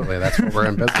 Absolutely. That's what we're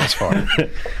in business for.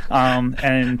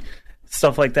 And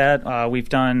stuff like that. We've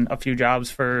done a few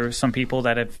jobs for some people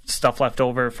that have stuff left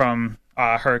over from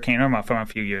Hurricane Irma from a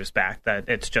few years back, that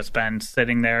it's just been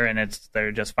sitting there and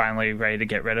they're just finally ready to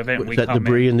get rid of it. Is that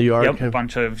debris in the yard? Yep, a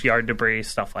bunch of yard debris,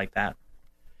 stuff like that.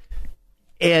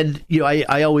 And,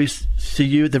 I always see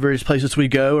you at the various places we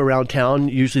go around town,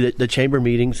 usually the chamber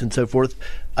meetings and so forth.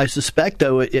 I suspect,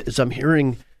 though, as I'm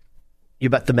hearing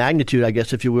about the magnitude, I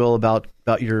guess, if you will, about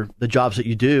the jobs that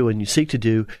you do and you seek to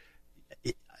do,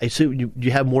 I assume you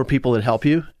have more people that help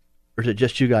you, or is it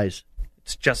just you guys?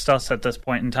 It's just us at this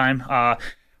point in time.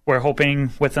 We're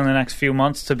hoping within the next few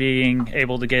months to being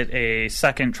able to get a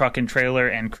second truck and trailer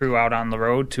and crew out on the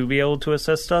road to be able to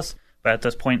assist us. But at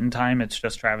this point in time, it's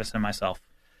just Travis and myself.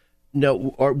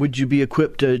 No, or would you be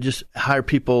equipped to just hire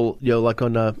people, like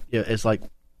on as like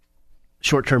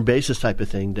short-term basis type of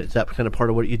thing? Is that kind of part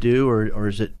of what you do, or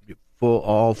is it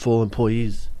full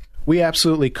employees? We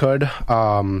absolutely could,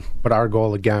 but our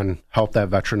goal, again, help that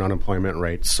veteran unemployment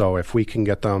rate. So if we can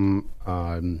get them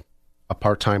a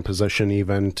part-time position,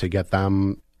 even to get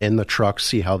them in the truck,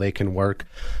 see how they can work.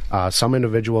 Some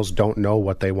individuals don't know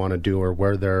what they want to do or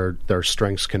where their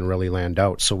strengths can really land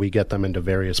out. So we get them into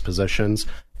various positions,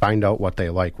 find out what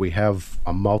they like. We have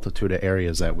a multitude of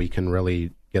areas that we can really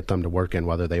get them to work in,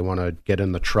 whether they want to get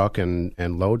in the truck and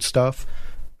load stuff,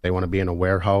 they want to be in a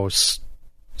warehouse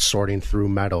sorting through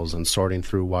metals and sorting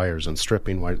through wires and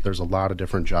stripping wires. There's a lot of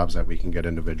different jobs that we can get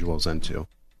individuals into.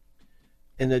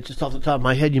 And just off the top of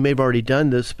my head, you may have already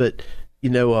done this, but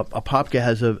Apopka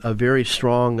has a very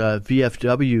strong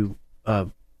VFW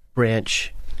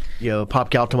branch,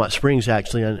 Apopka Altamont Springs,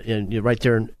 actually, and right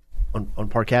there on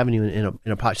Park Avenue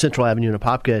in a Central Avenue in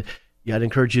Apopka. Yeah, I'd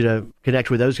encourage you to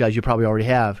connect with those guys. You probably already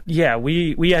have. Yeah,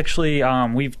 we actually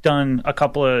we've done a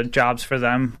couple of jobs for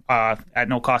them at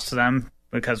no cost to them,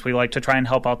 because we like to try and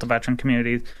help out the veteran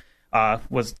community.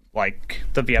 Was like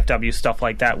the VFW, stuff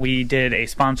like that. We did a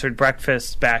sponsored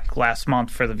breakfast back last month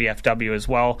for the VFW as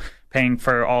well, paying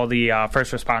for all the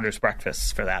first responders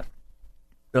breakfasts for that.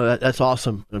 No, that's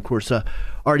awesome. And of course,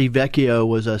 Artie Vecchio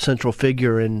was a central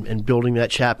figure in building that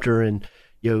chapter and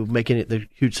making it the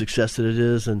huge success that it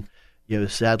is. And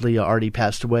sadly, Artie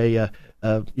passed away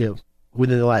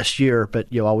within the last year. But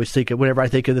I always think whenever I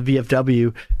think of the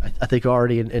VFW, I think of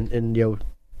Artie and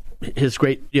his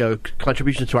great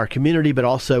contributions to our community, but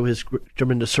also his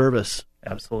tremendous service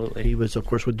Absolutely. He was, of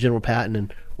course, with General Patton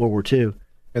in World War II.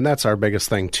 And that's our biggest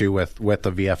thing, too, with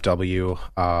the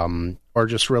VFW, or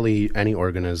just really any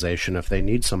organization. If they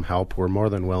need some help, we're more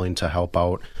than willing to help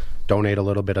out, donate a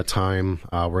little bit of time.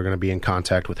 We're going to be in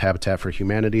contact with Habitat for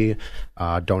Humanity,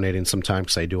 donating some time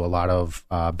because they do a lot of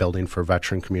building for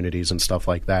veteran communities and stuff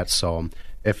like that. So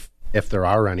if there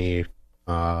are any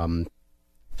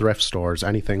thrift stores,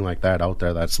 anything like that out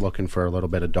there that's looking for a little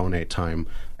bit of donate time,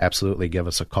 absolutely give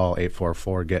us a call,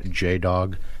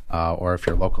 844-GET-JDOG, or if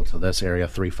you're local to this area,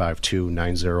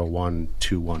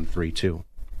 352-901-2132.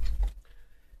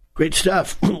 Great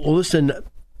stuff. Well, listen,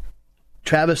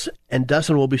 Travis and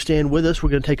Dustin will be staying with us. We're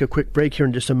going to take a quick break here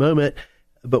in just a moment,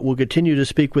 but we'll continue to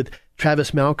speak with Travis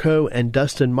Malco and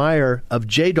Dustin Meyer of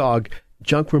JDOG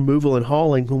Junk Removal and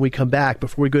Hauling when we come back.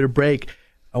 Before we go to break,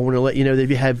 I want to let you know that if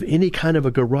you have any kind of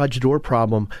a garage door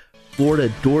problem, Florida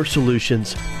Door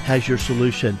Solutions has your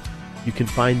solution. You can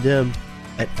find them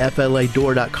at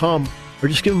fladoor.com or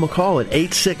just give them a call at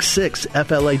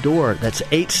 866-FLA-DOOR. That's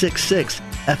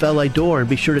 866-FLA-DOOR, and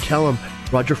be sure to tell them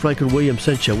Roger Franklin Williams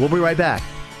sent you. We'll be right back.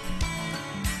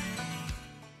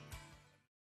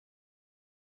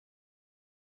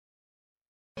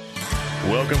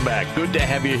 Welcome back. Good to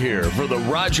have you here for the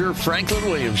Roger Franklin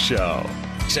Williams Show.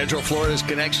 Central Florida's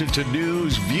connection to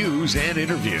news, views, and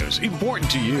interviews. Important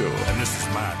to you. And this is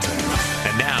my time.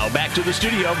 And now, back to the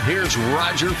studio. Here's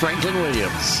Roger Franklin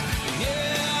Williams.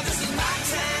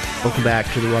 Welcome back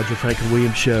to the Roger Franklin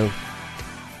Williams Show.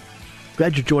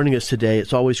 Glad you're joining us today.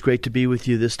 It's always great to be with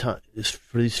you for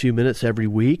these few minutes every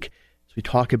week as we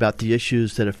talk about the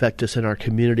issues that affect us in our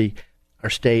community, our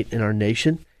state, and our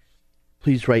nation.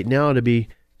 Pleased right now to be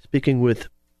speaking with a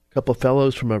couple of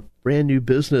fellows from a brand new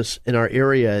business in our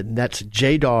area, and that's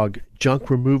JDOG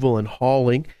Junk Removal and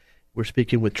Hauling. We're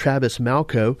speaking with Travis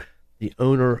Malco, the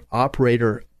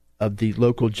owner-operator of the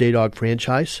local JDOG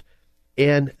franchise,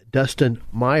 and Dustin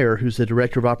Meyer, who's the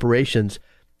Director of Operations.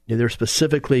 They're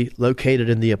specifically located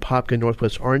in the Apopka,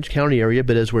 Northwest Orange County area,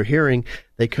 but as we're hearing,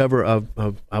 they cover, I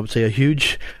would say, a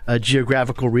huge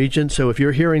geographical region. So if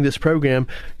you're hearing this program,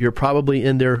 you're probably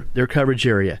in their coverage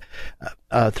area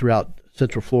throughout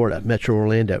Central Florida, Metro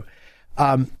Orlando.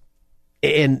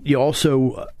 And you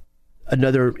also,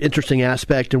 another interesting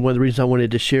aspect, and one of the reasons I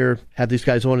wanted to have these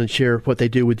guys on and share what they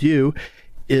do with you,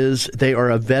 is they are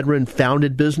a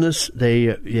veteran-founded business. They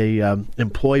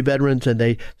employ veterans, and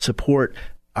they support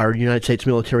our United States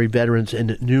military veterans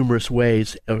in numerous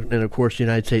ways, and of course, the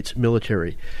United States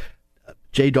military.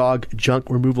 JDOG Junk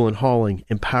Removal and Hauling,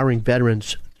 empowering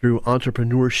veterans through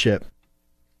entrepreneurship.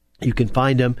 You can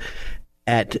find them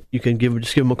just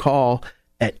give them a call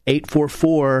at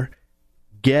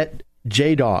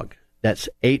 844-GET-JDOG. That's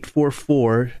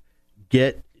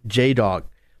 844-GET-JDOG.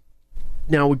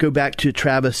 Now we go back to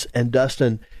Travis and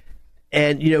Dustin,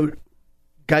 and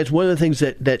guys, one of the things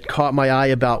that caught my eye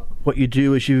about what you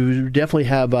do is you definitely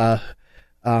have a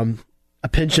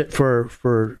penchant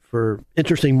for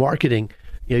interesting marketing.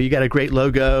 You got a great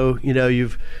logo. You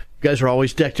guys are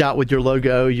always decked out with your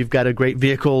logo. You've got a great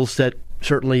vehicles that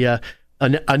certainly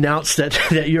announce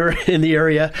that you're in the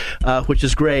area, which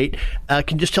is great. Can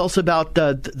you just tell us about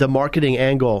the marketing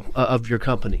angle of your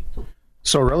company?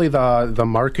 So really the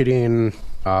marketing,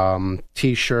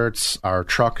 T-shirts, our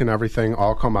truck and everything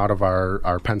all come out of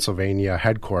our Pennsylvania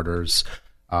headquarters,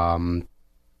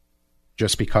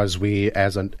 just because we,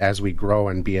 as we grow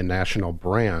and be a national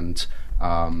brand,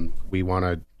 we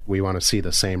want to see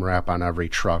the same wrap on every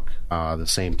truck, the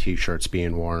same T-shirts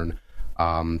being worn.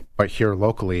 But here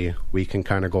locally, we can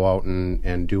kind of go out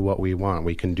and do what we want.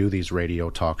 We can do these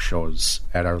radio talk shows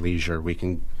at our leisure. We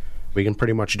can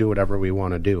pretty much do whatever we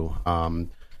want to do.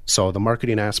 So the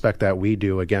marketing aspect that we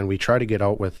do, again, we try to get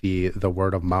out with the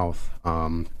word of mouth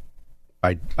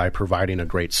by providing a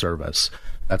great service.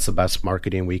 That's the best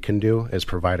marketing we can do, is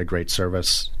provide a great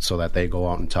service so that they go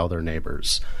out and tell their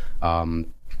neighbors.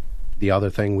 The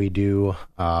other thing we do,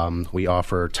 we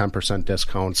offer 10%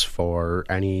 discounts for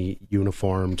any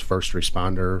uniformed first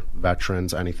responder,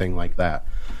 veterans, anything like that.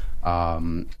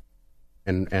 And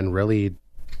really,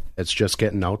 it's just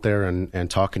getting out there and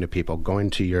talking to people,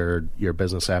 going to your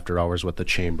business after hours with the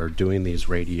chamber, doing these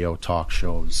radio talk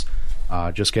shows,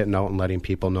 just getting out and letting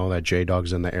people know that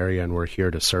JDOG's in the area and we're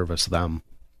here to service them.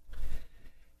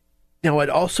 Now, I'd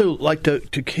also like to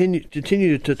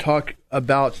continue to talk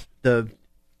about the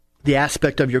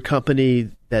aspect of your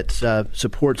company that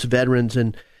supports veterans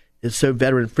and is so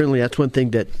veteran friendly. That's one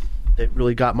thing that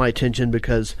really got my attention,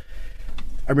 because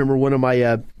I remember one of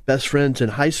my best friends in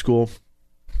high school,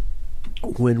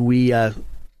 when we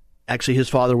actually, his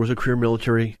father was a career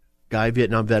military guy,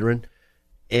 Vietnam veteran,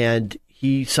 and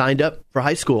he signed up for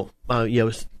high school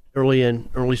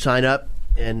early sign up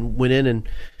and went in and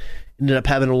ended up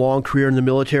having a long career in the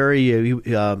military. You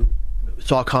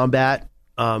saw combat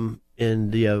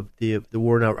in the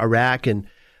war in Iraq, and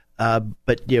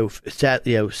but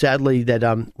sadly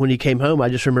that when he came home, I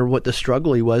just remember what the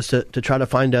struggle he was to try to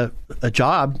find a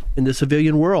job in the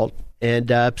civilian world. And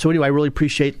so anyway, I really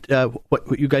appreciate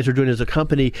what you guys are doing as a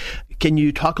company. Can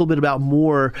you talk a little bit about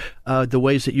more the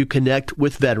ways that you connect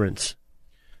with veterans?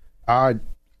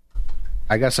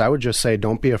 I guess I would just say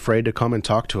don't be afraid to come and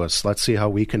talk to us. Let's see how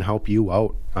we can help you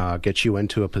out, get you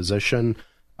into a position.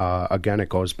 Again, it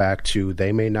goes back to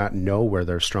they may not know where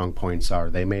their strong points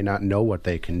are. They may not know what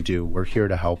they can do. We're here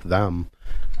to help them.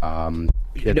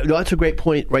 That's a great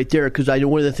point right there, because I know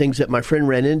one of the things that my friend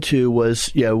ran into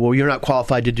was, well, you're not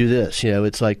qualified to do this.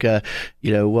 It's like,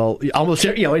 well, almost,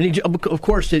 and he, of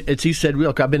course, it's he said,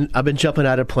 look, I've been jumping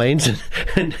out of planes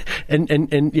and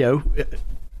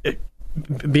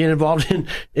being involved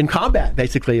in combat,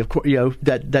 basically. Of course,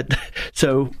 that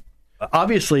so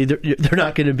obviously they're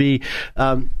not going to be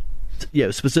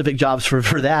specific jobs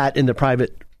for that in the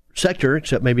private sector,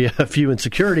 except maybe a few in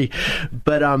security,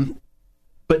 but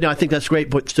no, I think that's great.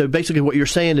 But so basically, what you're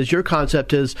saying is your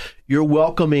concept is you're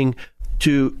welcoming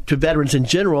to veterans in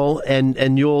general,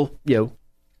 and you'll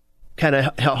kind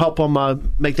of help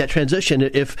them make that transition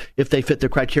if they fit the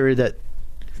criteria that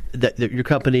your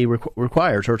company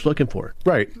requires or is looking for.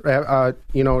 Right.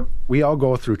 We all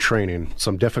go through training,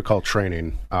 some difficult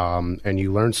training, and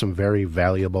you learn some very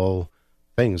valuable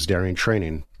things during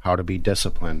training. How to be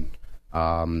disciplined,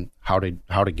 how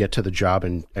to get to the job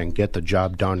and get the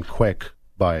job done quick,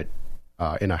 but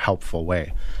in a helpful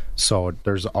way. So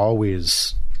there's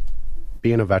always,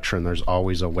 being a veteran, there's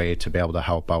always a way to be able to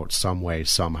help out some way,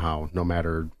 somehow, no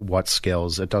matter what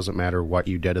skills. It doesn't matter what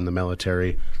you did in the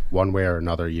military. One way or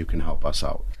another, you can help us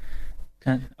out.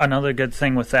 Another good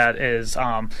thing with that is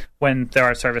when there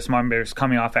are service members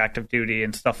coming off active duty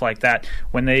and stuff like that,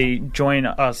 when they join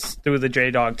us through the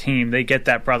J-Dog team, they get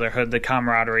that brotherhood, the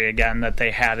camaraderie again that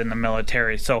they had in the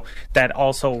military. So that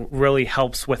also really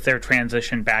helps with their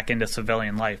transition back into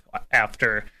civilian life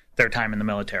after their time in the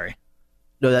military.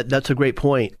 No, that's a great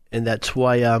point, and that's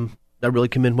why I really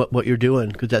commend what you're doing,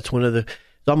 because that's one of the,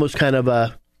 it's almost kind of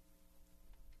a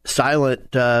silent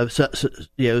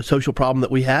social problem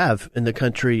that we have in the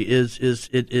country is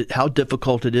how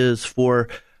difficult it is for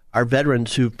our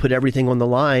veterans who put everything on the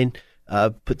line,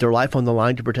 put their life on the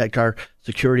line to protect our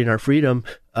security and our freedom,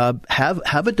 have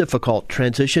a difficult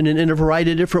transition in a variety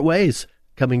of different ways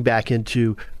coming back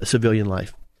into a civilian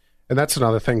life. And that's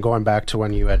another thing, going back to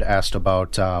when you had asked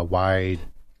about why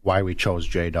we chose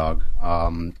J-Dog.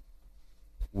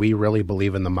 We really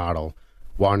believe in the model.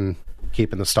 One,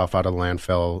 keeping the stuff out of the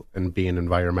landfill and being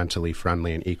environmentally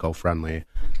friendly and eco-friendly.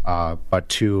 But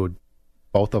two,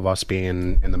 both of us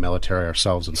being in the military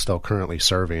ourselves and still currently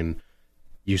serving,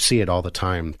 you see it all the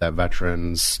time that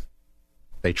veterans,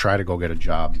 they try to go get a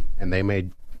job, and they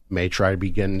may try to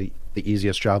begin the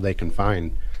easiest job they can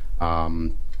find,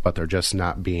 but they're just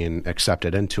not being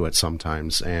accepted into it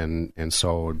sometimes. And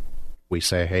so we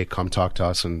say, hey, come talk to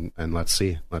us and let's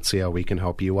see how we can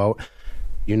help you out.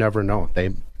 You never know.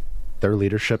 Their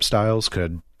leadership styles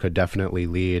could definitely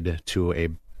lead to a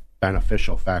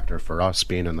beneficial factor for us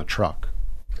being in the truck.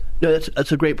 No,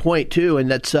 that's a great point too, and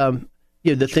that's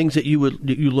the things that you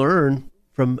learn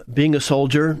from being a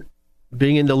soldier,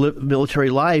 being in the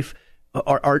military life,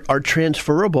 are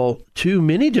transferable to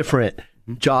many different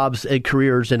jobs and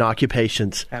careers and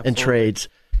occupations. Absolutely. And trades.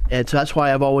 And so that's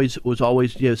why I was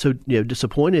always so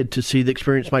disappointed to see the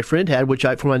experience my friend had, which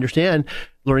from what I understand,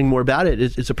 learning more about it,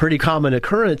 is a pretty common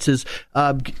occurrence, is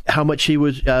how much he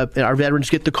was, our veterans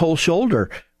get the cold shoulder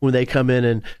when they come in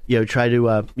and try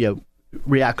to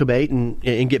reacclimate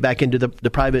and get back into the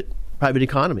private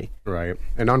economy. Right.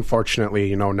 And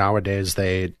unfortunately, nowadays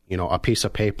a piece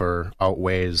of paper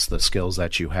outweighs the skills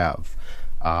that you have.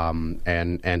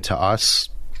 And to us,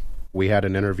 we had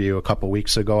an interview a couple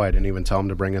weeks ago. I didn't even tell them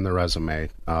to bring in their resume.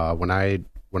 When I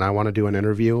want to do an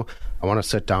interview, I want to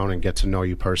sit down and get to know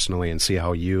you personally and see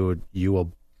how you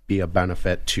will be a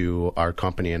benefit to our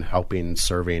company in helping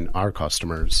serving our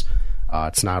customers.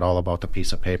 It's not all about the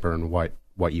piece of paper and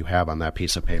what you have on that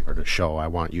piece of paper to show. I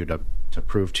want you to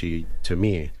prove to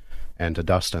me and to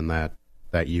Dustin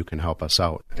that you can help us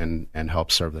out and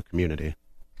help serve the community.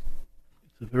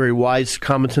 It's a very wise,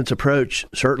 common sense approach,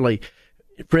 certainly.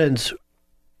 Friends,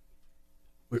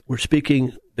 we're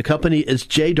speaking, the company is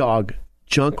J-Dog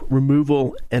Junk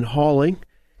Removal and Hauling,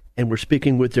 and we're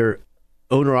speaking with their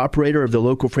owner-operator of the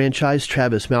local franchise,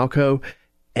 Travis Malco,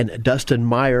 and Dustin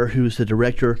Meyer, who's the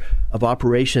Director of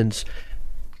Operations.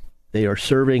 They are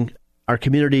serving our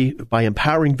community by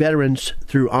empowering veterans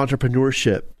through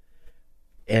entrepreneurship.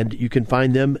 And you can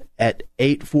find them at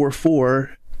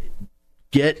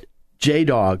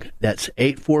 844-GET-JDOG. That's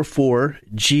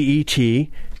 844-GET,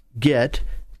 GET,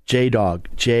 JDOG,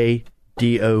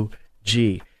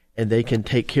 J-D-O-G. And they can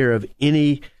take care of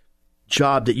any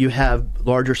job that you have,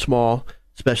 large or small,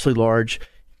 especially large,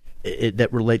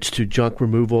 that relates to junk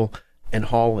removal and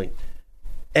hauling.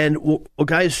 And, well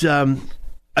guys, I'm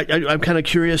kind of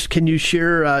curious. Can you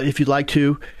share, if you'd like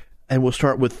to, and we'll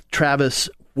start with Travis,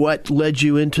 what led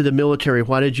you into the military?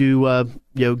 Why did you,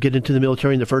 get into the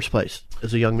military in the first place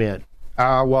as a young man?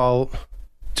 Well,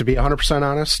 to be 100%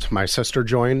 honest, my sister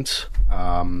joined,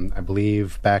 I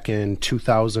believe, back in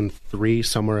 2003,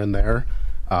 somewhere in there.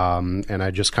 And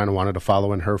I just kind of wanted to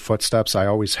follow in her footsteps. I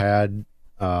always had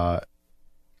kind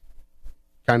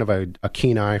of a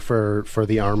keen eye for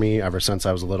the Army ever since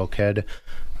I was a little kid.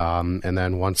 And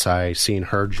then once I seen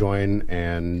her join,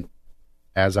 and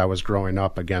as I was growing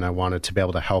up, again, I wanted to be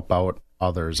able to help out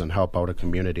others and help out a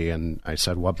community. And I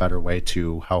said, what better way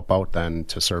to help out than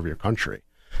to serve your country?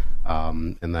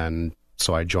 And then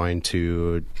so I joined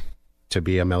to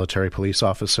be a military police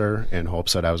officer in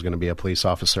hopes that I was going to be a police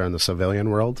officer in the civilian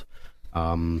world.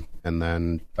 And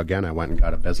then, again, I went and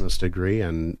got a business degree,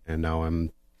 and now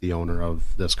I'm the owner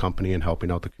of this company and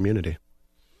helping out the community.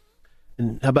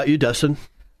 And how about you, Dustin?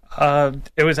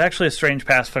 It was actually a strange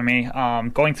path for me.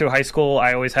 Going through high school,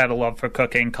 I always had a love for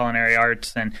cooking, culinary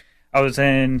arts, and I was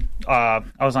on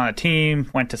a team,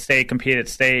 went to state, competed at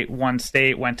state, won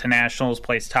state, went to nationals,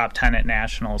 placed top 10 at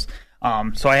nationals.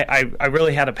 So I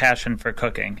really had a passion for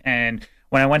cooking. And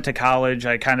when I went to college,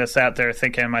 I kind of sat there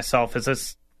thinking to myself, is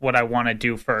this what I want to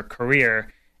do for a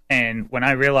career? And when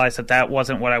I realized that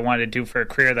wasn't what I wanted to do for a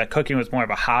career, that cooking was more of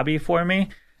a hobby for me,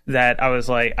 that I was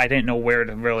like, I didn't know where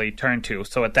to really turn to.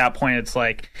 So at that point, it's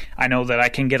like, I know that I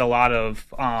can get a lot of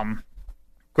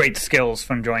great skills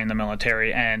from joining the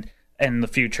military, and in the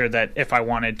future, that if I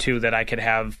wanted to, that I could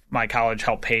have my college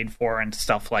help paid for and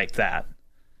stuff like that.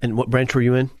 And what branch were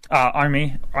you in?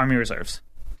 Army Reserves.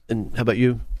 And how about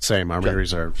you? Same, Army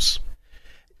Reserves.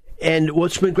 And well,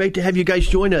 it's been great to have you guys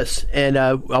join us. And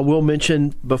I will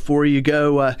mention before you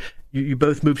go, you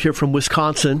both moved here from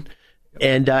Wisconsin.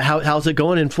 And how's it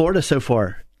going in Florida so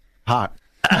far? Hot.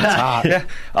 It's hot. Yeah.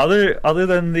 Other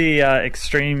than the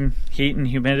extreme heat and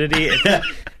humidity,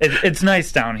 it's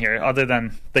nice down here. Other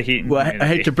than the heat and humidity. I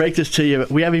hate to break this to you,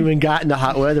 but we haven't even gotten to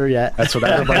hot weather yet. That's what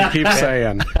everybody keeps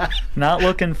saying. Not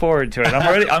looking forward to it.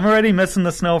 I'm already missing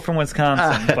the snow from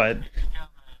Wisconsin, but.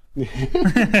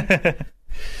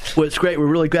 Well, it's great. We're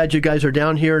really glad you guys are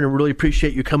down here, and I really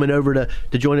appreciate you coming over to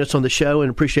join us on the show, and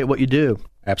appreciate what you do.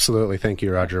 Absolutely. Thank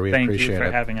you, Roger. We appreciate it. Thank you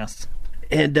for having us.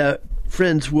 And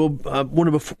friends, we'll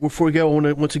before we go, I want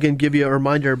to once again give you a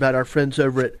reminder about our friends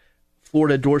over at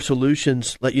Florida Door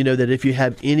Solutions. Let you know that if you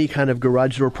have any kind of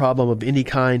garage door problem of any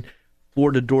kind,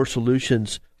 Florida Door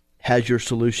Solutions has your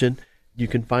solution. You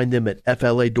can find them at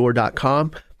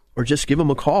fladoor.com, or just give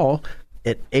them a call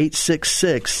at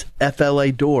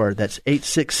 866-FLA-DOOR. That's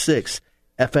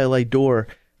 866-FLA-DOOR.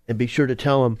 And be sure to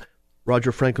tell them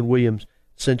Roger Franklin Williams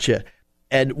sent you.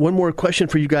 And one more question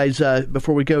for you guys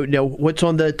before we go. Now, what's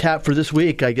on the tap for this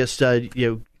week? I guess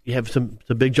you have some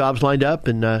big jobs lined up,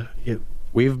 and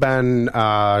we've been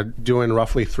doing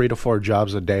roughly 3 to 4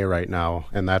 jobs a day right now,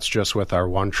 and that's just with our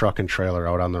one truck and trailer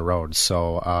out on the road.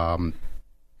 So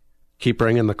keep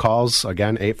bringing the calls.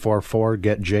 Again,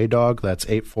 844-GET-JDOG. That's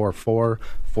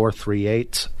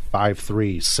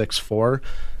 844-438-5364.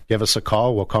 Give us a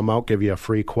call. We'll come out, give you a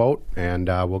free quote, and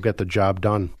we'll get the job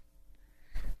done.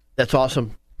 That's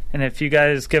awesome. And if you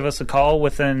guys give us a call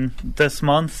within this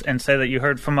month and say that you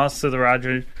heard from us through the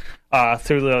Roger,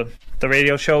 through the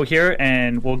radio show here,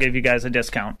 and we'll give you guys a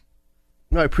discount.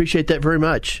 No, I appreciate that very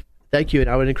much. Thank you, and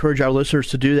I would encourage our listeners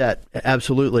to do that.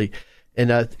 Absolutely.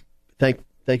 And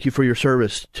thank you for your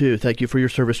service, too. Thank you for your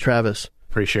service, Travis.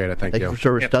 Appreciate it. Thank you. Thank you for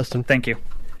service, Dustin. Thank you.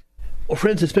 Well,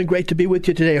 friends, it's been great to be with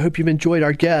you today. I hope you've enjoyed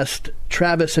our guests,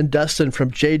 Travis and Dustin from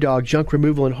JDOG Junk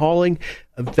Removal and Hauling,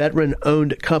 a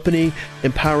veteran-owned company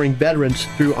empowering veterans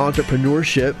through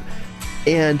entrepreneurship,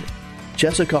 and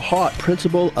Jessica Haught,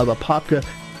 principal of Apopka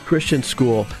Christian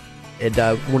School. And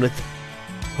I want to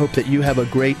hope that you have a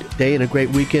great day and a great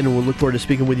weekend, and we'll look forward to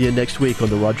speaking with you next week on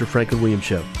the Roger Franklin Williams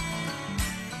Show.